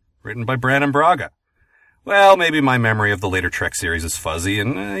 Written by Brannon Braga. Well, maybe my memory of the later Trek series is fuzzy,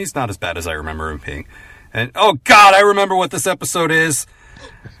 and he's not as bad as I remember him being. And, oh God, I remember what this episode is!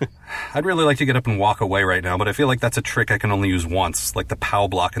 I'd really like to get up and walk away right now, but I feel like that's a trick I can only use once, like the POW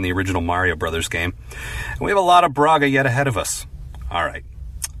block in the original Mario Brothers game. And we have a lot of Braga yet ahead of us. Alright.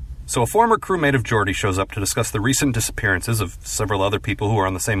 So a former crewmate of Geordi shows up to discuss the recent disappearances of several other people who were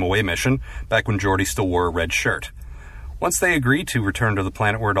on the same away mission, back when Geordi still wore a red shirt. Once they agree to return to the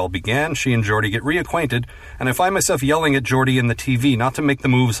planet where it all began, she and Geordi get reacquainted, and I find myself yelling at Geordi in the TV not to make the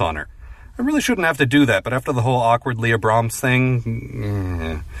moves on her. I really shouldn't have to do that, but after the whole awkward Leah Brahms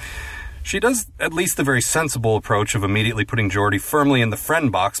thing... She does at least the very sensible approach of immediately putting Geordi firmly in the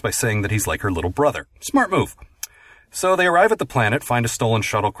friend box by saying that he's like her little brother. Smart move. So they arrive at the planet, find a stolen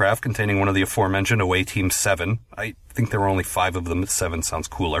shuttlecraft containing one of the aforementioned Away Team 7. I think there were only 5 of them, 7 sounds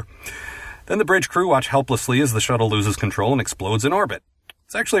cooler. Then the bridge crew watch helplessly as the shuttle loses control and explodes in orbit.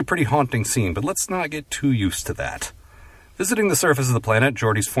 It's actually a pretty haunting scene, but let's not get too used to that. Visiting the surface of the planet,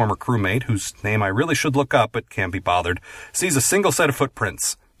 Geordi's former crewmate, whose name I really should look up but can't be bothered, sees a single set of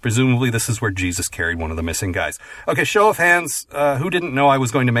footprints. Presumably this is where Jesus carried one of the missing guys. Okay, show of hands, who didn't know I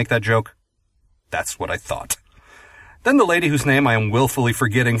was going to make that joke? That's what I thought. Then the lady whose name I am willfully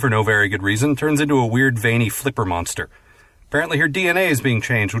forgetting for no very good reason turns into a weird veiny flipper monster. Apparently her DNA is being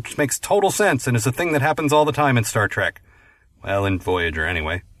changed, which makes total sense and is a thing that happens all the time in Star Trek. Well, in Voyager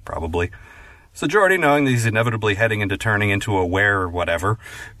anyway, probably. So Geordi, knowing that he's inevitably heading into turning into a were or whatever,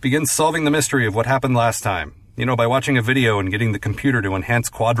 begins solving the mystery of what happened last time. By watching a video and getting the computer to enhance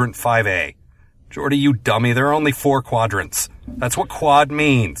Quadrant 5A. Geordi, you dummy, there are only 4 quadrants. That's what quad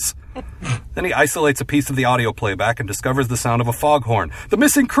means. Then he isolates a piece of the audio playback and discovers the sound of a foghorn. The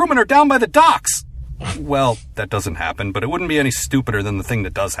missing crewmen are down by the docks! Well, that doesn't happen, but it wouldn't be any stupider than the thing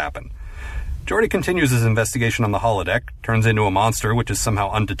that does happen. Geordi continues his investigation on the holodeck, turns into a monster which is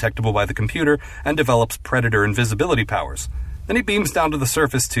somehow undetectable by the computer, and develops predator invisibility powers. Then he beams down to the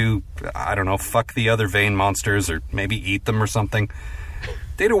surface to, fuck the other Vane monsters or maybe eat them or something.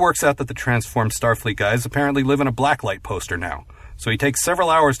 Data works out that the transformed Starfleet guys apparently live in a blacklight poster now, so he takes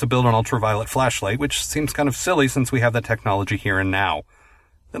several hours to build an ultraviolet flashlight, which seems kind of silly since we have that technology here and now.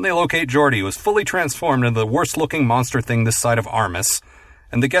 Then they locate Geordi, who is fully transformed into the worst-looking monster thing this side of Armus,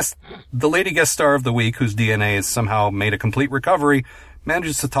 And the lady guest star of the week, whose DNA has somehow made a complete recovery,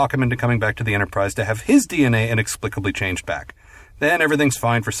 manages to talk him into coming back to the Enterprise to have his DNA inexplicably changed back. Then everything's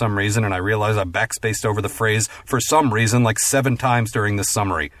fine for some reason, and I realize I backspaced over the phrase "for some reason" like 7 times during this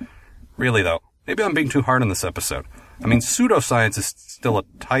summary. Really, though, maybe I'm being too hard on this episode. I mean, pseudoscience is still a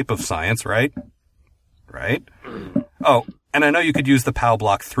type of science, right? Right? Oh, and I know you could use the POW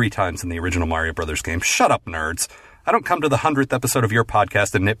block 3 times in the original Mario Brothers game. Shut up, nerds. I don't come to the 100th episode of your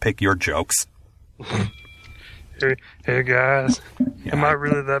podcast and nitpick your jokes. Hey guys, am I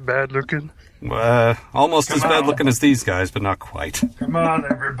really that bad looking? Almost as bad looking as these guys, but not quite. Come on,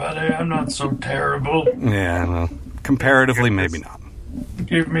 everybody, I'm not so terrible. Yeah, well, comparatively, maybe not.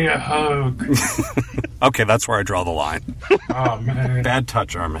 Give me a hug. Okay, that's where I draw the line. Oh, man. Bad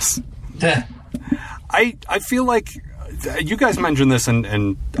touch, Armis. I feel like, you guys mentioned this,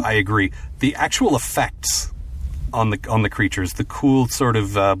 and I agree, the actual effects on the creatures, the cool sort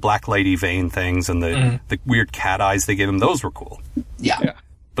of black lady vein things and the weird cat eyes they gave them, those were cool. Yeah.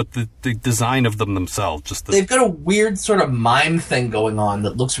 But the design of them themselves, just they've got a weird sort of mime thing going on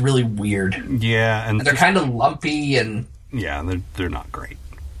that looks really weird. Yeah, and they're kind of lumpy and they're not great.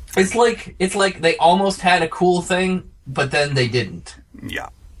 It's like they almost had a cool thing, but then they didn't. Yeah,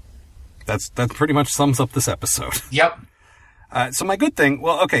 that pretty much sums up this episode. Yep. So my good thing,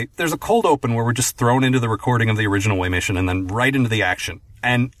 well, okay, there's a cold open where we're just thrown into the recording of the original Way mission and then right into the action.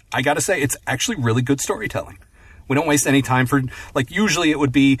 And I gotta say, it's actually really good storytelling. We don't waste any time for, like, usually it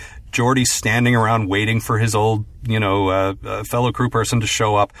would be Geordi standing around waiting for his old, fellow crew person to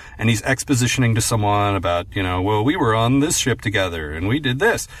show up, and he's expositioning to someone about, well, we were on this ship together, and we did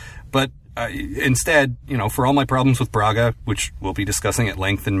this. But instead, for all my problems with Braga, which we'll be discussing at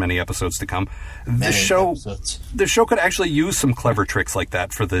length in many episodes to come, the show could actually use some clever tricks like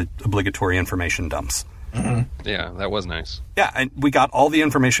that for the obligatory information dumps. Mm-hmm. Yeah, that was nice. Yeah, and we got all the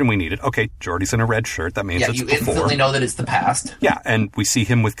information we needed. Okay, Geordi's in a red shirt. That means it's you before. Instantly know that it's the past. Yeah, and we see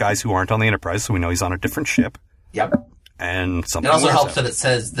him with guys who aren't on the Enterprise, so we know he's on a different ship. Yep. And something. It also helps that it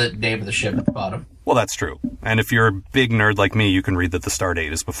says the name of the ship at the bottom. Well, that's true. And if you're a big nerd like me, you can read that the star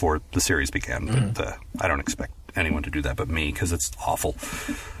date is before the series began. Mm-hmm. But I don't expect anyone to do that but me, because it's awful.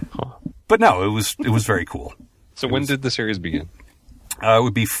 Huh. But no, it was very cool. So when did the series begin? It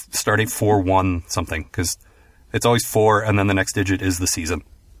would be stardate 4-1 something, because it's always 4, and then the next digit is the season.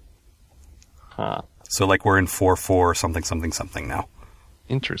 Huh. So, like, we're in 4-4 something now.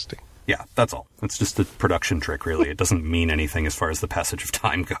 Interesting. Yeah, that's all. It's just a production trick, really. It doesn't mean anything as far as the passage of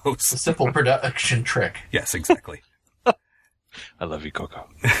time goes. A simple production trick. Yes, exactly. I love you, Coco.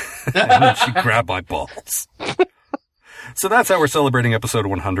 And then she grabbed my balls. So that's how we're celebrating episode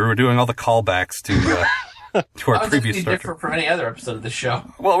 100. We're doing all the callbacks to our previous Star Trek. Different from any other episode of the show.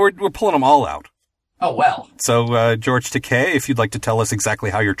 Well, we're pulling them all out. Oh, well. So, George Takei, if you'd like to tell us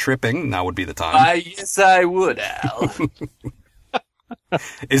exactly how you're tripping, now would be the time. Yes, I would, Al.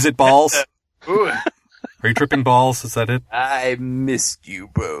 Is it balls? Are you tripping balls? Is that it? I missed you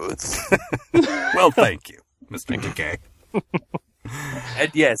both. Well, thank you, Mr. Takei.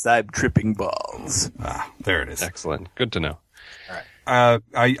 And yes, I'm tripping balls. There it is. Excellent. Good to know. All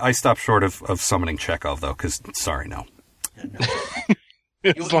right. I stopped short of summoning Chekhov, though, because, sorry, no.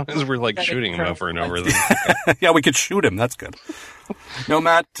 As long as we're, like, shooting him over and over. Yeah, we could shoot him. That's good. No,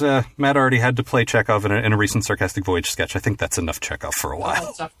 Matt already had to play Chekhov in a recent Sarcastic Voyage sketch. I think that's enough Chekhov for a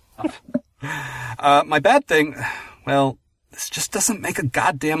while. My bad thing, well, this just doesn't make a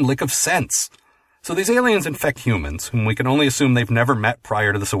goddamn lick of sense. So these aliens infect humans, whom we can only assume they've never met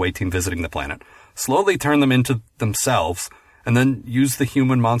prior to this away team visiting the planet, slowly turn them into themselves, and then use the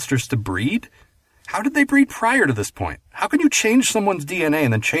human monsters to breed? How did they breed prior to this point? How can you change someone's DNA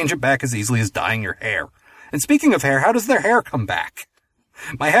and then change it back as easily as dyeing your hair? And speaking of hair, how does their hair come back?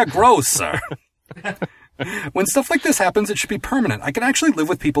 My hair grows, sir. When stuff like this happens, it should be permanent. I can actually live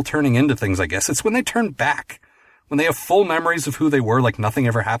with people turning into things, I guess. It's when they turn back. When they have full memories of who they were like nothing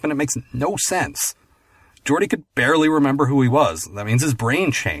ever happened, it makes no sense. Geordi could barely remember who he was. That means his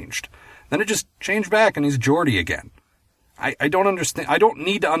brain changed. Then it just changed back and he's Geordi again. I don't understand. I don't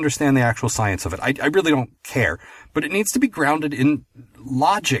need to understand the actual science of it. I really don't care. But it needs to be grounded in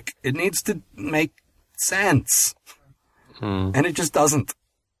logic. It needs to make sense. And it just doesn't.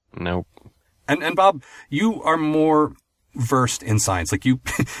 Nope. And Bob, you are more versed in science. Like you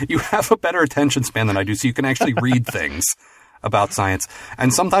have a better attention span than I do, so you can actually read things about science.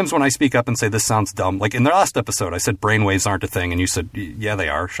 And sometimes when I speak up and say this sounds dumb, like in the last episode, I said brainwaves aren't a thing, and you said, yeah, they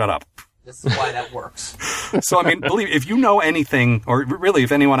are. Shut up. This is why that works. So, I mean, believe if you know anything, or really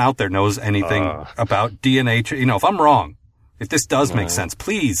if anyone out there knows anything about DNA, if I'm wrong, if this does make sense,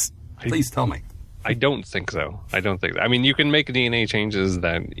 please tell me. I don't think so. I mean, you can make DNA changes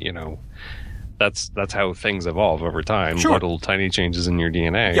that, that's how things evolve over time. Sure. Little tiny changes in your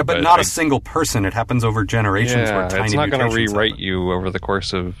DNA. Yeah, but not a single person. It happens over generations where tiny it's not going to mutations rewrite happen. you over the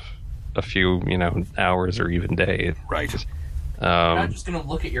course of a few, hours or even days. Right. You're not just going to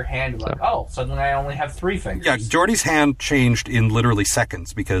look at your hand and be like, oh, suddenly I only have 3 fingers. Yeah, Geordi's hand changed in literally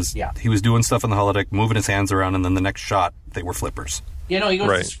seconds because he was doing stuff in the holodeck, moving his hands around, and then the next shot, they were flippers. He goes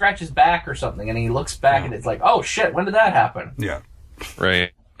to scratch his back or something, and he looks back, and it's like, oh, shit, when did that happen? Yeah.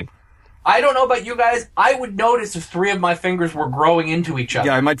 Right. I don't know about you guys. I would notice if 3 of my fingers were growing into each other.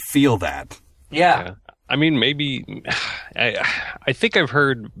 Yeah, I might feel that. Yeah. I mean, maybe... I think I've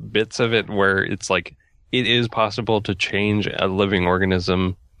heard bits of it where it's like, it is possible to change a living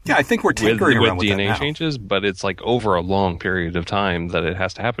organism. Yeah, I think we're tinkering around with DNA that now. changes, but it's like over a long period of time that it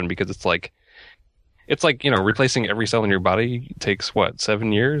has to happen because it's like replacing every cell in your body takes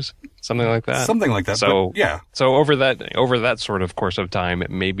 7 years, something like that. Something like that. So but, yeah, so over that sort of course of time,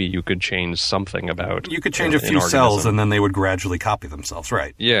 maybe you could change something about. You could change a few cells, and then they would gradually copy themselves,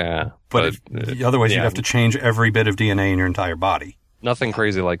 right? Yeah, but otherwise, you'd have to change every bit of DNA in your entire body. Nothing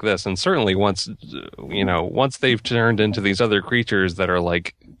crazy like this, and certainly once they've turned into these other creatures that are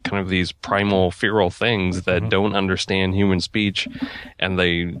like kind of these primal feral things that don't understand human speech, and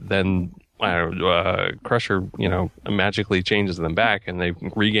they then Crusher magically changes them back, and they've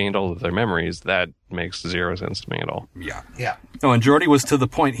regained all of their memories. That makes zero sense to me at all. Yeah. No, and Geordi was to the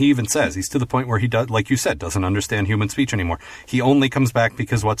point. He even says he's to the point where he does, like you said, doesn't understand human speech anymore. He only comes back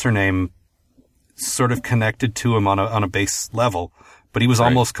because what's her name sort of connected to him on a base level. But he was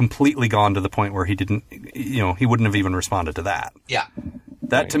almost completely gone to the point where he didn't, he wouldn't have even responded to that. Yeah.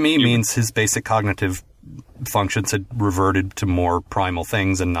 That to me means his basic cognitive functions had reverted to more primal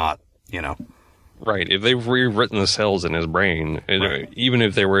things and not, Right. If they've rewritten the cells in his brain, even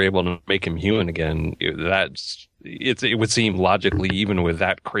if they were able to make him human again, it would seem logically, even with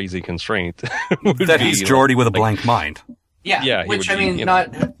that crazy constraint, that he's Geordi with a blank mind. Yeah, which,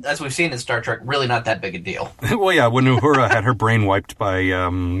 not, as we've seen in Star Trek, really not that big a deal. Well, yeah, when Uhura had her brain wiped by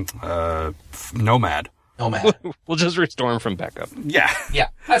Nomad. We'll just restore him from backup. Yeah. Yeah,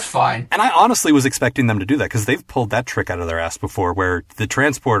 that's fine. And I honestly was expecting them to do that, because they've pulled that trick out of their ass before, where the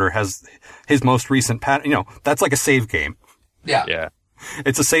transporter has his most recent that's like a save game. Yeah. Yeah.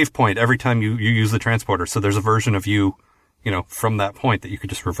 It's a save point every time you use the transporter, so there's a version of you, from that point that you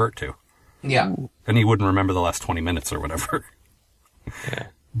could just revert to. Yeah. And he wouldn't remember the last 20 minutes or whatever. Yeah.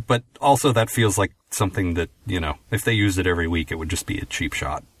 But also that feels like something that, if they used it every week, it would just be a cheap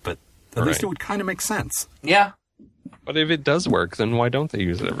shot. But at least it would kind of make sense. Yeah. But if it does work, then why don't they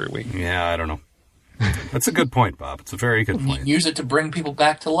use it every week? Yeah, I don't know. That's a good point, Bob. It's a very good point. Use it to bring people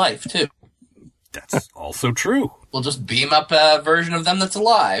back to life, too. That's also true. We'll just beam up a version of them that's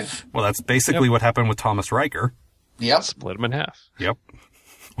alive. Well, that's basically what happened with Thomas Riker. Yep. Split him in half. Yep.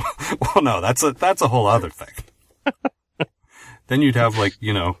 Well, no, that's a whole other thing. Then you'd have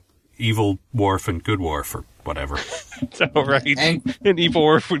evil Worf and good Worf or whatever. So, right. And evil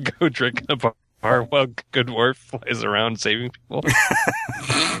Worf would go drink in a bar while good Worf flies around saving people.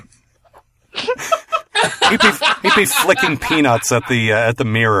 he'd be flicking peanuts at the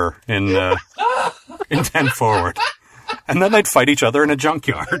mirror in 10 Forward. And then they'd fight each other in a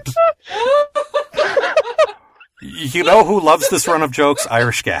junkyard. You know who loves this run of jokes?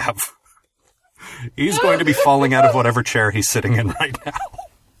 Irish Gav. He's going to be falling out of whatever chair he's sitting in right now.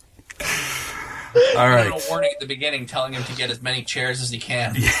 All right. A little warning at the beginning telling him to get as many chairs as he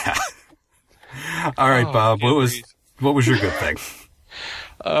can. Yeah. All right, Bob. What was your good thing?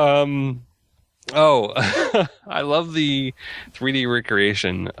 I love the 3D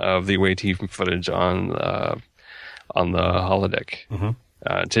recreation of the AT footage on the holodeck. Mm-hmm.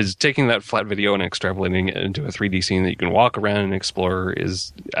 Just taking that flat video and extrapolating it into a 3D scene that you can walk around and explore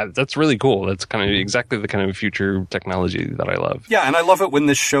that's really cool. That's kind of exactly the kind of future technology that I love. Yeah, and I love it when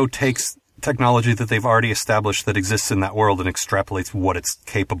this show takes technology that they've already established that exists in that world and extrapolates what it's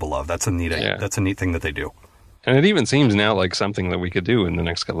capable of. That's a neat thing that they do. And it even seems now like something that we could do in the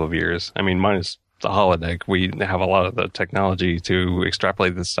next couple of years. I mean, minus the holodeck, we have a lot of the technology to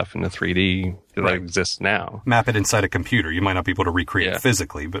extrapolate this stuff into 3D that exists now. Map it inside a computer. You might not be able to recreate it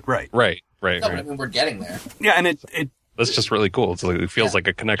physically, but right. I mean, we're getting there. Yeah, and it that's just really cool. It feels like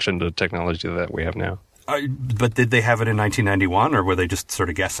a connection to technology that we have now. But did they have it in 1991, or were they just sort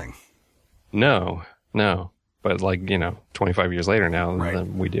of guessing? No. But 25 years later now,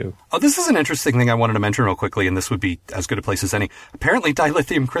 then we do. Oh, this is an interesting thing I wanted to mention real quickly, and this would be as good a place as any. Apparently,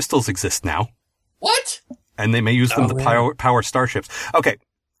 dilithium crystals exist now. What? And they may use them to power starships. Okay.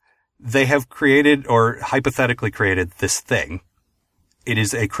 They have created, or hypothetically created, this thing. It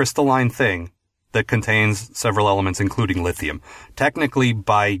is a crystalline thing. that contains several elements, including lithium. Technically,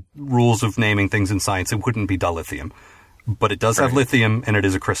 by rules of naming things in science, it wouldn't be dilithium. But it does have lithium, and it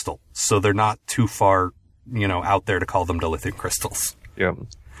is a crystal. So they're not too far, out there to call them dilithium crystals. Yeah.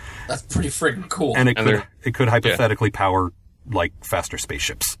 That's pretty freaking cool. And it could hypothetically power, like, faster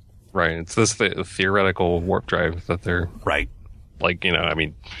spaceships. Right. It's this theoretical warp drive that they're... Right. Like,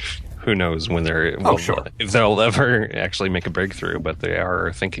 who knows when if they'll ever actually make a breakthrough, but they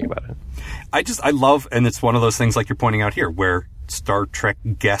are thinking about it. I love, and it's one of those things like you're pointing out here, where Star Trek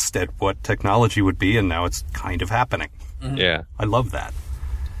guessed at what technology would be, and now it's kind of happening. Mm-hmm. Yeah. I love that.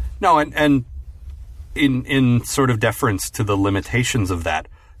 No, and in sort of deference to the limitations of that,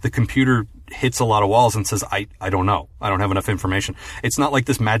 the computer hits a lot of walls and says, I don't know. I don't have enough information. It's not like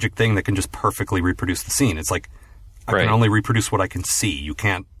this magic thing that can just perfectly reproduce the scene. It's like, I can only reproduce what I can see. You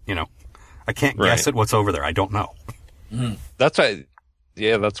can't, I can't guess at what's over there. I don't know. Mm-hmm. That's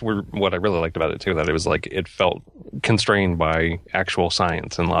what I really liked about it too, that it was like, it felt constrained by actual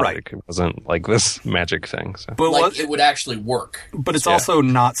science and logic. Right. It wasn't like this magic thing. So. But it would actually work. But it's also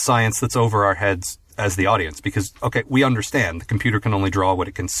not science that's over our heads as the audience, because, okay, we understand the computer can only draw what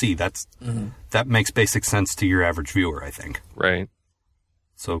it can see. That makes basic sense to your average viewer, I think. Right.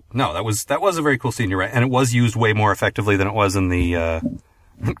 So, no, that was a very cool scene, you're right. And it was used way more effectively than it was in the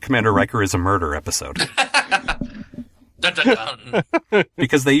Commander Riker is a Murder episode. Dun, dun, dun.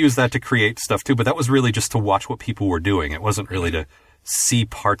 Because they used that to create stuff too, but that was really just to watch what people were doing. It wasn't really to see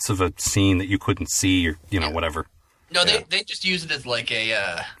parts of a scene that you couldn't see or, whatever. No, they just use it as like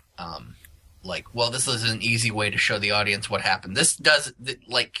a, this is an easy way to show the audience what happened. This does, it's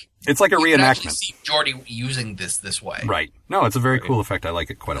like a reenactment. You can actually see Geordi using this way. Right. No, it's a very cool effect. I like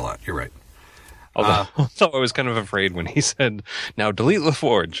it quite a lot. You're right. Although I was kind of afraid when he said, now delete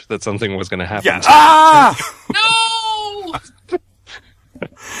LaForge, that something was going to happen. Yeah. Ah! No!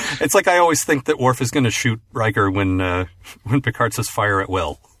 It's like I always think that Worf is going to shoot Riker when Picard says fire at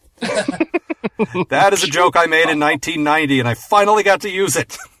will. That is a joke I made in 1990, and I finally got to use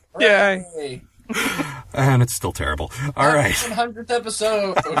it. Yay. And it's still terrible. All right. 100th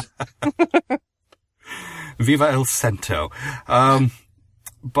episode. Viva el Cento.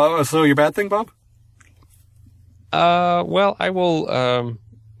 So your bad thing, Bob? Well, I will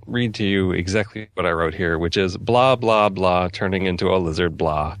read to you exactly what I wrote here, which is blah, blah, blah, turning into a lizard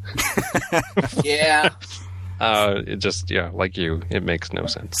blah. Yeah. It just, like you, it makes no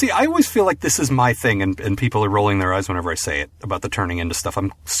sense. See, I always feel like this is my thing, and people are rolling their eyes whenever I say it about the turning into stuff.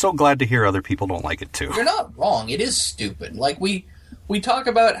 I'm so glad to hear other people don't like it, too. You're not wrong. It is stupid. Like, we talk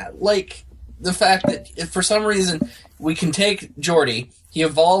about, like, the fact that if for some reason we can take Geordi, he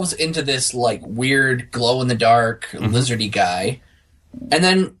evolves into this, like, weird glow-in-the-dark, lizardy guy, and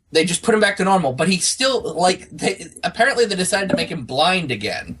then they just put him back to normal, but he's still, like, apparently they decided to make him blind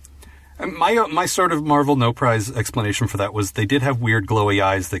again. My sort of Marvel No Prize explanation for that was they did have weird glowy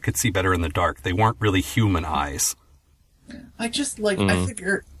eyes that could see better in the dark. They weren't really human eyes. I just, like, I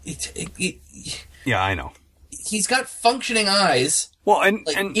figure... Yeah, I know. He's got functioning eyes. Well,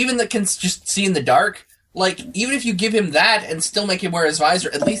 and even that can just see in the dark. Like, even if you give him that and still make him wear his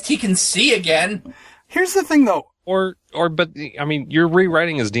visor, at least he can see again. Here's the thing, though. But, I mean, you're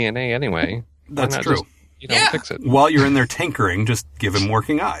rewriting his DNA anyway. That's true. Just, fix it. While you're in there tinkering, just give him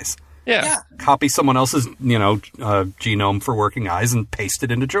working eyes. Yeah. Copy someone else's, genome for working eyes and paste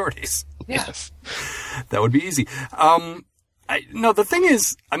it into Geordi's. Yes. That would be easy. The thing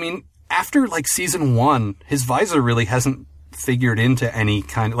is, I mean, after, like, season 1, his visor really hasn't figured into any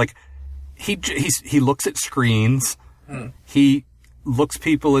kind of, like, he looks at screens. He looks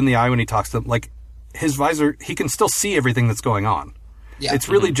people in the eye when he talks to them. Like, his visor, he can still see everything that's going on. Yeah. It's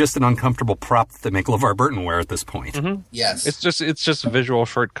really just an uncomfortable prop that they make LeVar Burton wear at this point. Mm-hmm. Yes. It's just a visual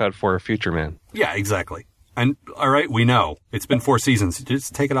shortcut for a future man. Yeah, exactly. And, all right, we know. It's been 4 seasons.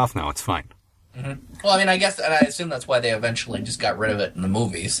 Just take it off now. It's fine. Mm-hmm. Well, I mean, I guess, and I assume that's why they eventually just got rid of it in the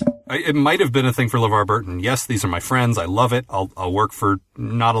movies. It might have been a thing for LeVar Burton. Yes, these are my friends. I love it. I'll work for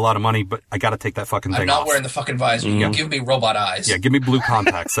not a lot of money, but I got to take that fucking thing off. I'm not wearing the fucking visor. Mm-hmm. Give me robot eyes. Yeah, give me blue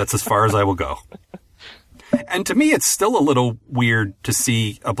contacts. That's as far as I will go. And to me, it's still a little weird to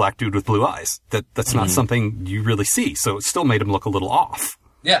see a black dude with blue eyes. That's not something you really see. So it still made him look a little off.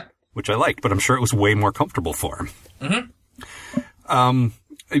 Yeah. Which I liked, but I'm sure it was way more comfortable for him. Mm-hmm.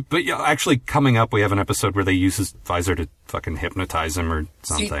 But yeah, actually coming up, we have an episode where they use his visor to fucking hypnotize him or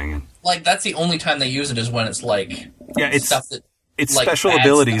something. See, like, that's the only time they use it is when it's like, it's stuff that, it's like, special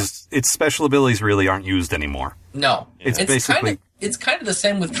abilities. Stuff. Its special abilities really aren't used anymore. No. It's basically... It's kind of the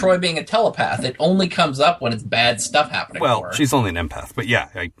same with Troy being a telepath. It only comes up when it's bad stuff happening Well, for her. She's only an empath, but yeah,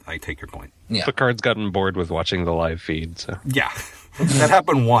 I take your point. Yeah. Picard's gotten bored with watching the live feed, so... Yeah. That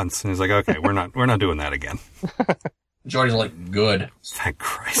happened once, and he's like, okay, we're not doing that again. Geordi's like, good. Thank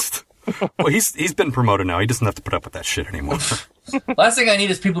Christ. Well, he's been promoted now. He doesn't have to put up with that shit anymore. Last thing I need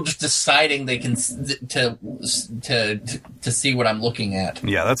is people just deciding they can to see what I'm looking at.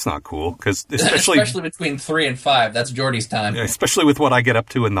 Yeah, that's not cool. Because especially between 3 and 5, that's Geordie's time. Especially with what I get up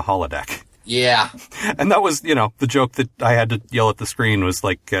to in the holodeck. Yeah. And that was, the joke that I had to yell at the screen was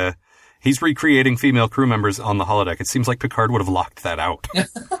like, he's recreating female crew members on the holodeck. It seems like Picard would have locked that out.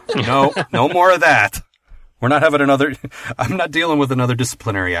 No more of that. We're not having I'm not dealing with another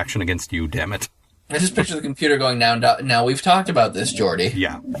disciplinary action against you, damn it. I just picture the computer going down. Now, we've talked about this, Geordie.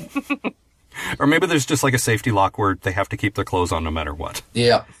 Yeah. Or maybe there's just like a safety lock where they have to keep their clothes on no matter what.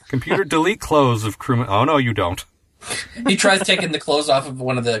 Yeah. Computer, delete clothes of crewmen. Oh, no, you don't. He tries taking the clothes off of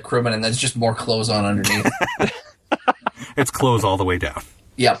one of the crewmen, and there's just more clothes on underneath. It's clothes all the way down.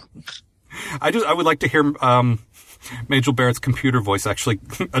 Yep. I would like to hear Majel Barrett's computer voice actually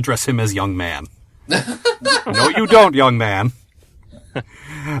address him as young man. No, you don't, young man.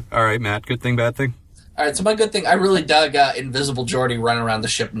 All right, Matt. Good thing, bad thing? All right, so my good thing, I really dug Invisible Geordie running around the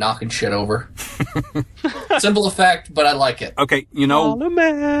ship knocking shit over. Simple effect, but I like it. Okay,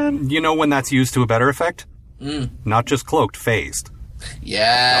 man. You know when that's used to a better effect? Not just cloaked, phased.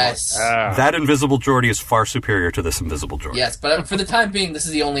 Yes. That Invisible Geordie is far superior to this Invisible Geordie. Yes, but for the time being, this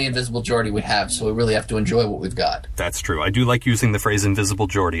is the only Invisible Geordie we have, so we really have to enjoy what we've got. That's true. I do like using the phrase Invisible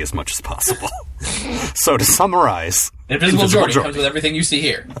Geordie as much as possible. So to summarize... Invisible Geordie comes with everything you see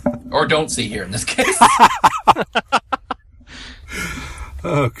here. Or don't see here in this case.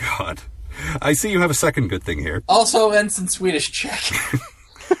 Oh, God. I see you have a second good thing here. Also, Ensign Swedish check.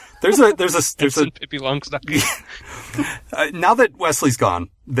 There's a Pippi Longstocking. Now that Wesley's gone,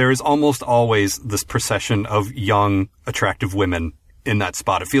 there is almost always this procession of young, attractive women in that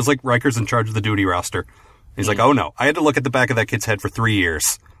spot. It feels like Riker's in charge of the duty roster. He's like, oh no, I had to look at the back of that kid's head for 3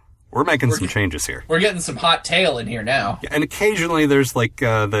 years. We're making some changes here. We're getting some hot tail in here now. Yeah, and occasionally there's like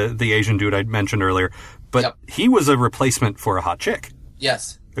the Asian dude I mentioned earlier, but he was a replacement for a hot chick.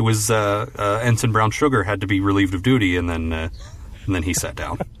 Yes. It was Ensign Brown Sugar had to be relieved of duty, and then he sat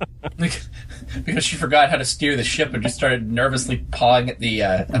down. Because she forgot how to steer the ship and just started nervously pawing at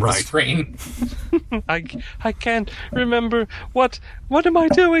the screen. I can't remember what am I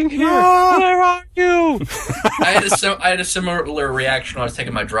doing here? Where are you? I had a similar reaction when I was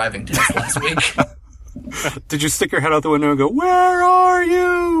taking my driving test last week. Did you stick your head out the window and go, "Where are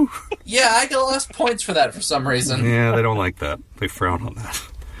you?" Yeah, I got lost points for that for some reason. Yeah, they don't like that. They frown on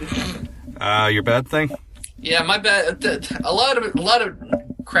that. Your bad thing? Yeah, my bad. A lot of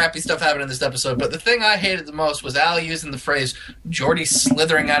crappy stuff happened in this episode, but the thing I hated the most was Al using the phrase "Geordie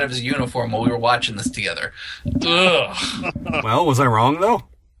slithering out of his uniform" while we were watching this together. Ugh. Well, was I wrong though?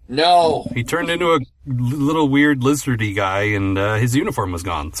 No. He turned into a little weird lizardy guy, and his uniform was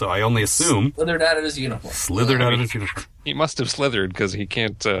gone. So I only assume slithered out of his uniform. Out of his uniform. He must have slithered because he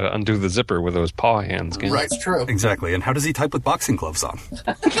can't undo the zipper with those paw hands. Right, it's true. Exactly. And how does he type with boxing gloves on?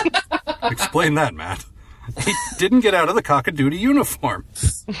 Explain that, Matt. He didn't get out of the cock-a-doodle uniform.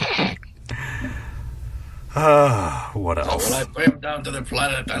 What else? When I beam down to the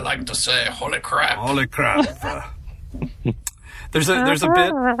planet, I like to say, "Holy crap!" Holy crap! There's a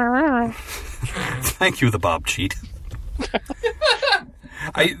bit. Thank you, the Bob cheat.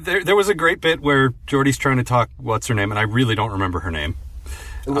 There was a great bit where Geordie's trying to talk. What's her name? And I really don't remember her name.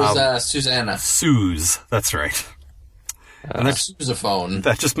 It was Susanna. Suze. That's right. And sousaphone.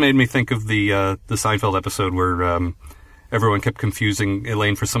 That just made me think of the Seinfeld episode where everyone kept confusing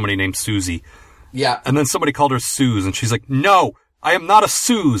Elaine for somebody named Susie. Yeah. And then somebody called her Suze, and she's like, "No, I am not a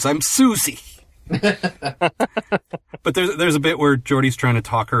Suze. I'm Susie." But there's a bit where Geordie's trying to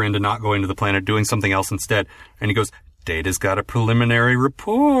talk her into not going to the planet, doing something else instead. And he goes, "Data's got a preliminary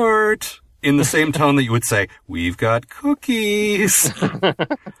report." In the same tone that you would say, "We've got cookies."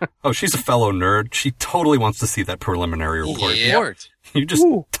 Oh, she's a fellow nerd. She totally wants to see that preliminary report. Yep. You just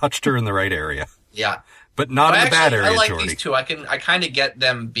touched her in the right area. Yeah. But not in the bad area, I like Geordie. these two. I kind of get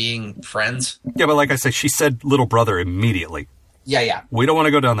them being friends. Yeah, but like I say, she said little brother immediately. Yeah. We don't want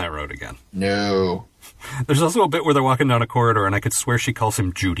to go down that road again. No. There's also a bit where they're walking down a corridor, and I could swear she calls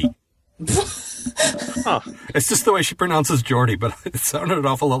him Judy. It's just the way she pronounces Geordie, but it sounded an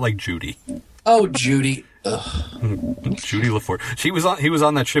awful lot like Judy. Oh, Judy. Ugh. Judy LaForge. He was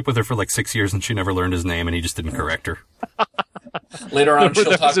on that ship with her for like 6 years, and she never learned his name, and he just didn't correct her. Later on, she'll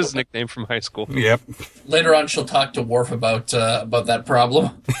that talk. was his nickname from high school. Yep. Later on, she'll talk to Worf about that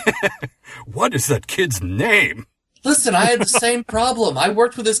problem. What is that kid's name? Listen, I had the same problem. I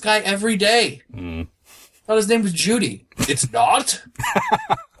worked with this guy every day. Thought his name was Judy. It's not.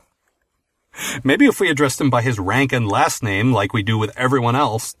 Maybe if we addressed him by his rank and last name like we do with everyone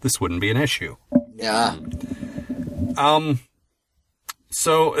else, this wouldn't be an issue. Yeah.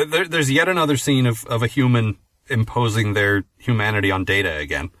 So there's yet another scene of a human imposing their humanity on Data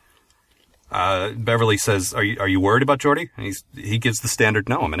again. Beverly says, are you worried about Geordi? And he gives the standard,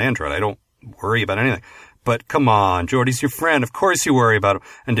 no, I'm an android. I don't worry about anything. But come on, Geordi's your friend. Of course you worry about him.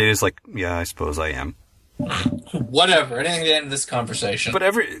 And Data's like, yeah, I suppose I am. Whatever. Anything to end this conversation. But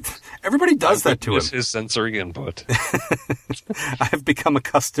everybody does that to him. His sensory input. I have become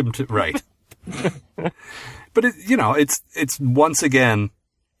accustomed to, right. But it's once again,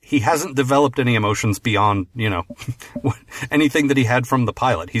 he hasn't developed any emotions beyond, anything that he had from the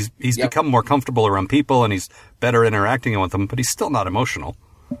pilot. He's become more comfortable around people and he's better interacting with them, but he's still not emotional.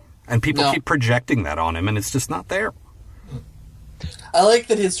 And people keep projecting that on him and it's just not there. I like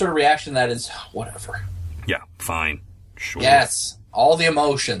that his sort of reaction to that is, whatever. Yeah, fine. Sure. Yes, all the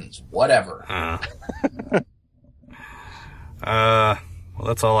emotions, whatever. Well,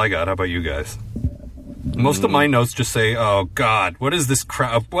 that's all I got. How about you guys? Most of my notes just say, oh, God, what is this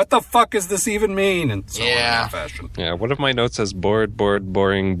crap? What the fuck does this even mean? And so on in that fashion. Yeah, one of my notes says bored,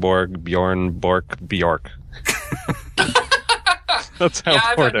 boring, Borg, Bjorn, Bork, Bjork. That's how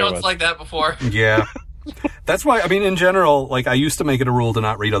I've bored had I notes was. like that before. Yeah. That's why, in general, like, I used to make it a rule to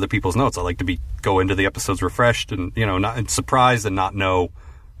not read other people's notes. I like to go into the episodes refreshed and, not surprised and not know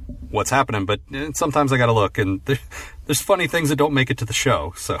what's happening. But sometimes I gotta look, and there's funny things that don't make it to the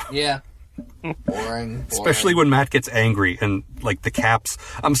show, so. Yeah. Boring. Especially when Matt gets angry and, like, the caps.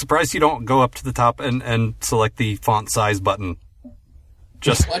 I'm surprised you don't go up to the top and select the font size button.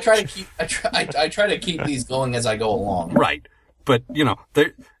 Just. Well, I try to keep these going as I go along. Right. But,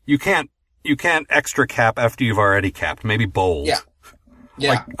 you can't extra cap after you've already capped. Maybe bold. Yeah.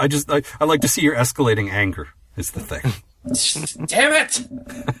 Yeah. Like, I like to see your escalating anger is the thing. Damn it!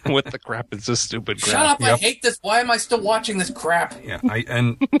 What the crap is this stupid crap? Shut up! I hate this. Why am I still watching this crap? Yeah.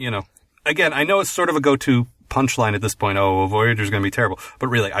 Again, I know it's sort of a go-to punchline at this point. Oh, Voyager's going to be terrible. But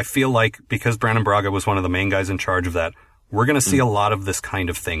really, I feel like because Brandon Braga was one of the main guys in charge of that, we're going to see a lot of this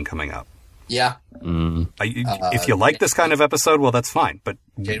kind of thing coming up. Yeah. If you like this kind of episode, well, that's fine. But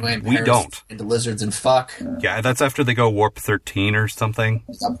we don't. Into lizards and fuck. Yeah, that's after they go warp 13 or something.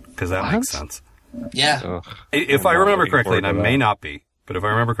 Because that makes sense. Yeah. If I remember correctly, and I may not be, but if I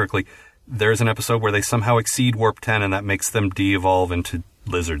remember correctly, there's an episode where they somehow exceed warp 10 and that makes them de-evolve into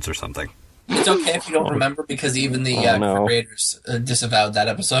lizards or something. It's okay if you don't remember because even the creators disavowed that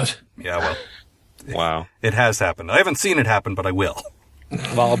episode. Yeah, well. Wow. It has happened. I haven't seen it happen, but I will.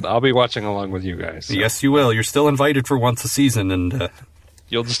 Well, I'll be watching along with you guys. So. Yes, you will. You're still invited for once a season, and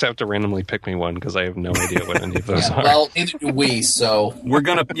you'll just have to randomly pick me one because I have no idea what any of those are. Well, neither do we. So we're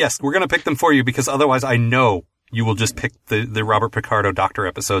gonna pick them for you because otherwise, I know you will just pick the Robert Picardo Doctor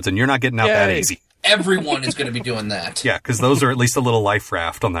episodes, and you're not getting out that easy. Everyone is going to be doing that. Yeah, because those are at least a little life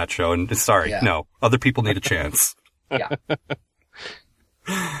raft on that show. And no, other people need a chance. Yeah.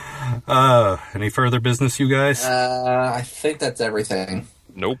 Any further business, you guys? I think that's everything.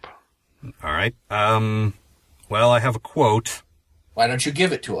 Nope. All right. Well, I have a quote. Why don't you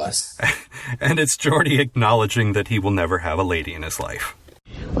give it to us? And it's Geordi acknowledging that he will never have a lady in his life.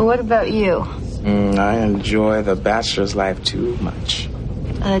 Well, what about you? I enjoy the bachelor's life too much.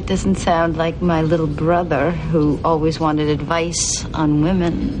 That doesn't sound like my little brother who always wanted advice on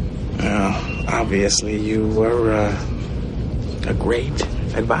women. Well, obviously you were a great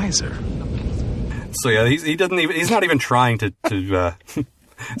advisor. So yeah, he's not even trying to he's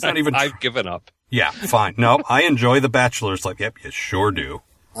not even I've given up. Yeah, fine. No, I enjoy the bachelor's life. Yep, you sure do.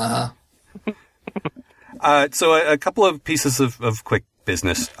 So a couple of pieces of quick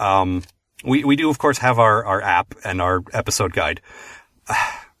business. We do of course have our app and our episode guide.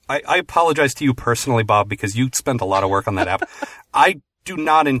 I apologize to you personally, Bob, because you spent a lot of work on that app. I do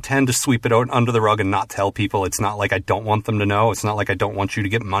not intend to sweep it out under the rug and not tell people. It's not like I don't want them to know. It's not like I don't want you to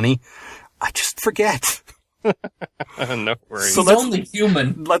get money. I just forget. No worries. So that's only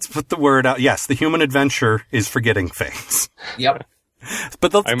human. Let's put the word out. Yes, the human adventure is forgetting things. Yep.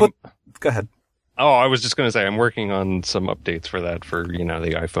 But go ahead. Oh, I was just going to say I'm working on some updates for that for, the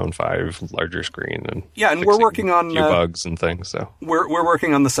iPhone 5 larger screen and and we're working on a few bugs and things. So we're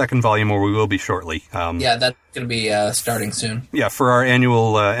working on the second volume, or we will be shortly. Yeah, that's going to be starting soon. Yeah, for our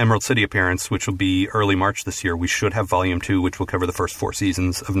annual Emerald City appearance, which will be early March this year, we should have volume 2, which will cover the first 4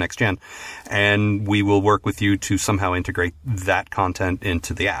 seasons of Next Gen, and we will work with you to somehow integrate that content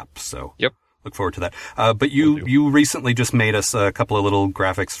into the app. So yep. Look forward to that. But you recently just made us a couple of little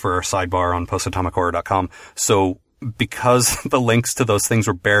graphics for our sidebar on postatomichorror.com. So because the links to those things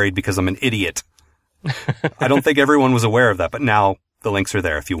were buried because I'm an idiot, I don't think everyone was aware of that. But now the links are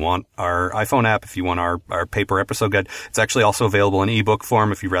there. If you want our iPhone app, if you want our paper episode guide, it's actually also available in ebook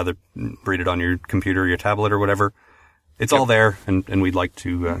form if you'd rather read it on your computer, your tablet, or whatever. It's all there, and we'd like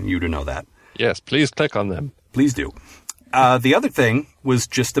to you to know that. Yes, please click on them. Please do. The other thing was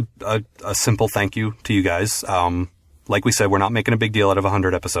just a simple thank you to you guys. Like we said, we're not making a big deal out of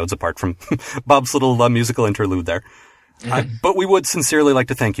 100 episodes, apart from Bob's little musical interlude there. But we would sincerely like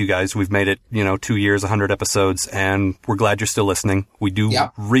to thank you guys. We've made it, 2 years, 100 episodes, and we're glad you're still listening. We do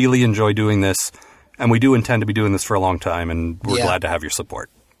really enjoy doing this, and we do intend to be doing this for a long time, and we're glad to have your support.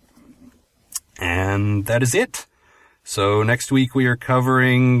 And that is it. So next week we are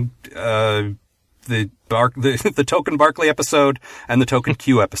covering the Token Barkley episode and the Token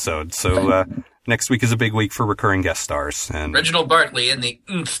Q episode. So next week is a big week for recurring guest stars. And Reginald Barkley in the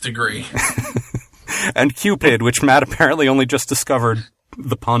nth degree. And Cupid, which Matt apparently only just discovered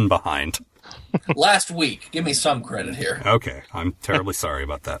the pun behind. Last week. Give me some credit here. Okay. I'm terribly sorry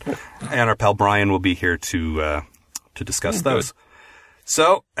about that. And our pal Brian will be here to discuss those.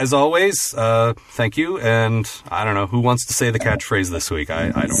 So, as always, thank you. And I don't know, who wants to say the catchphrase this week? I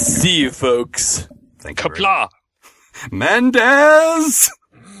don't care. See you, folks. Thank you. Kapla! Mendez!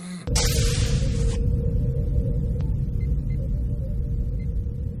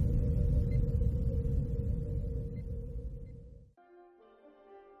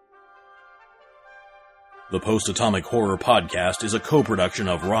 The Post-Atomic Horror Podcast is a co-production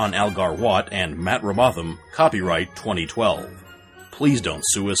of Ron Algar Watt and Matt Robotham, copyright 2012. Please don't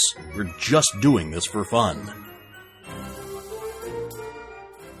sue us. We're just doing this for fun.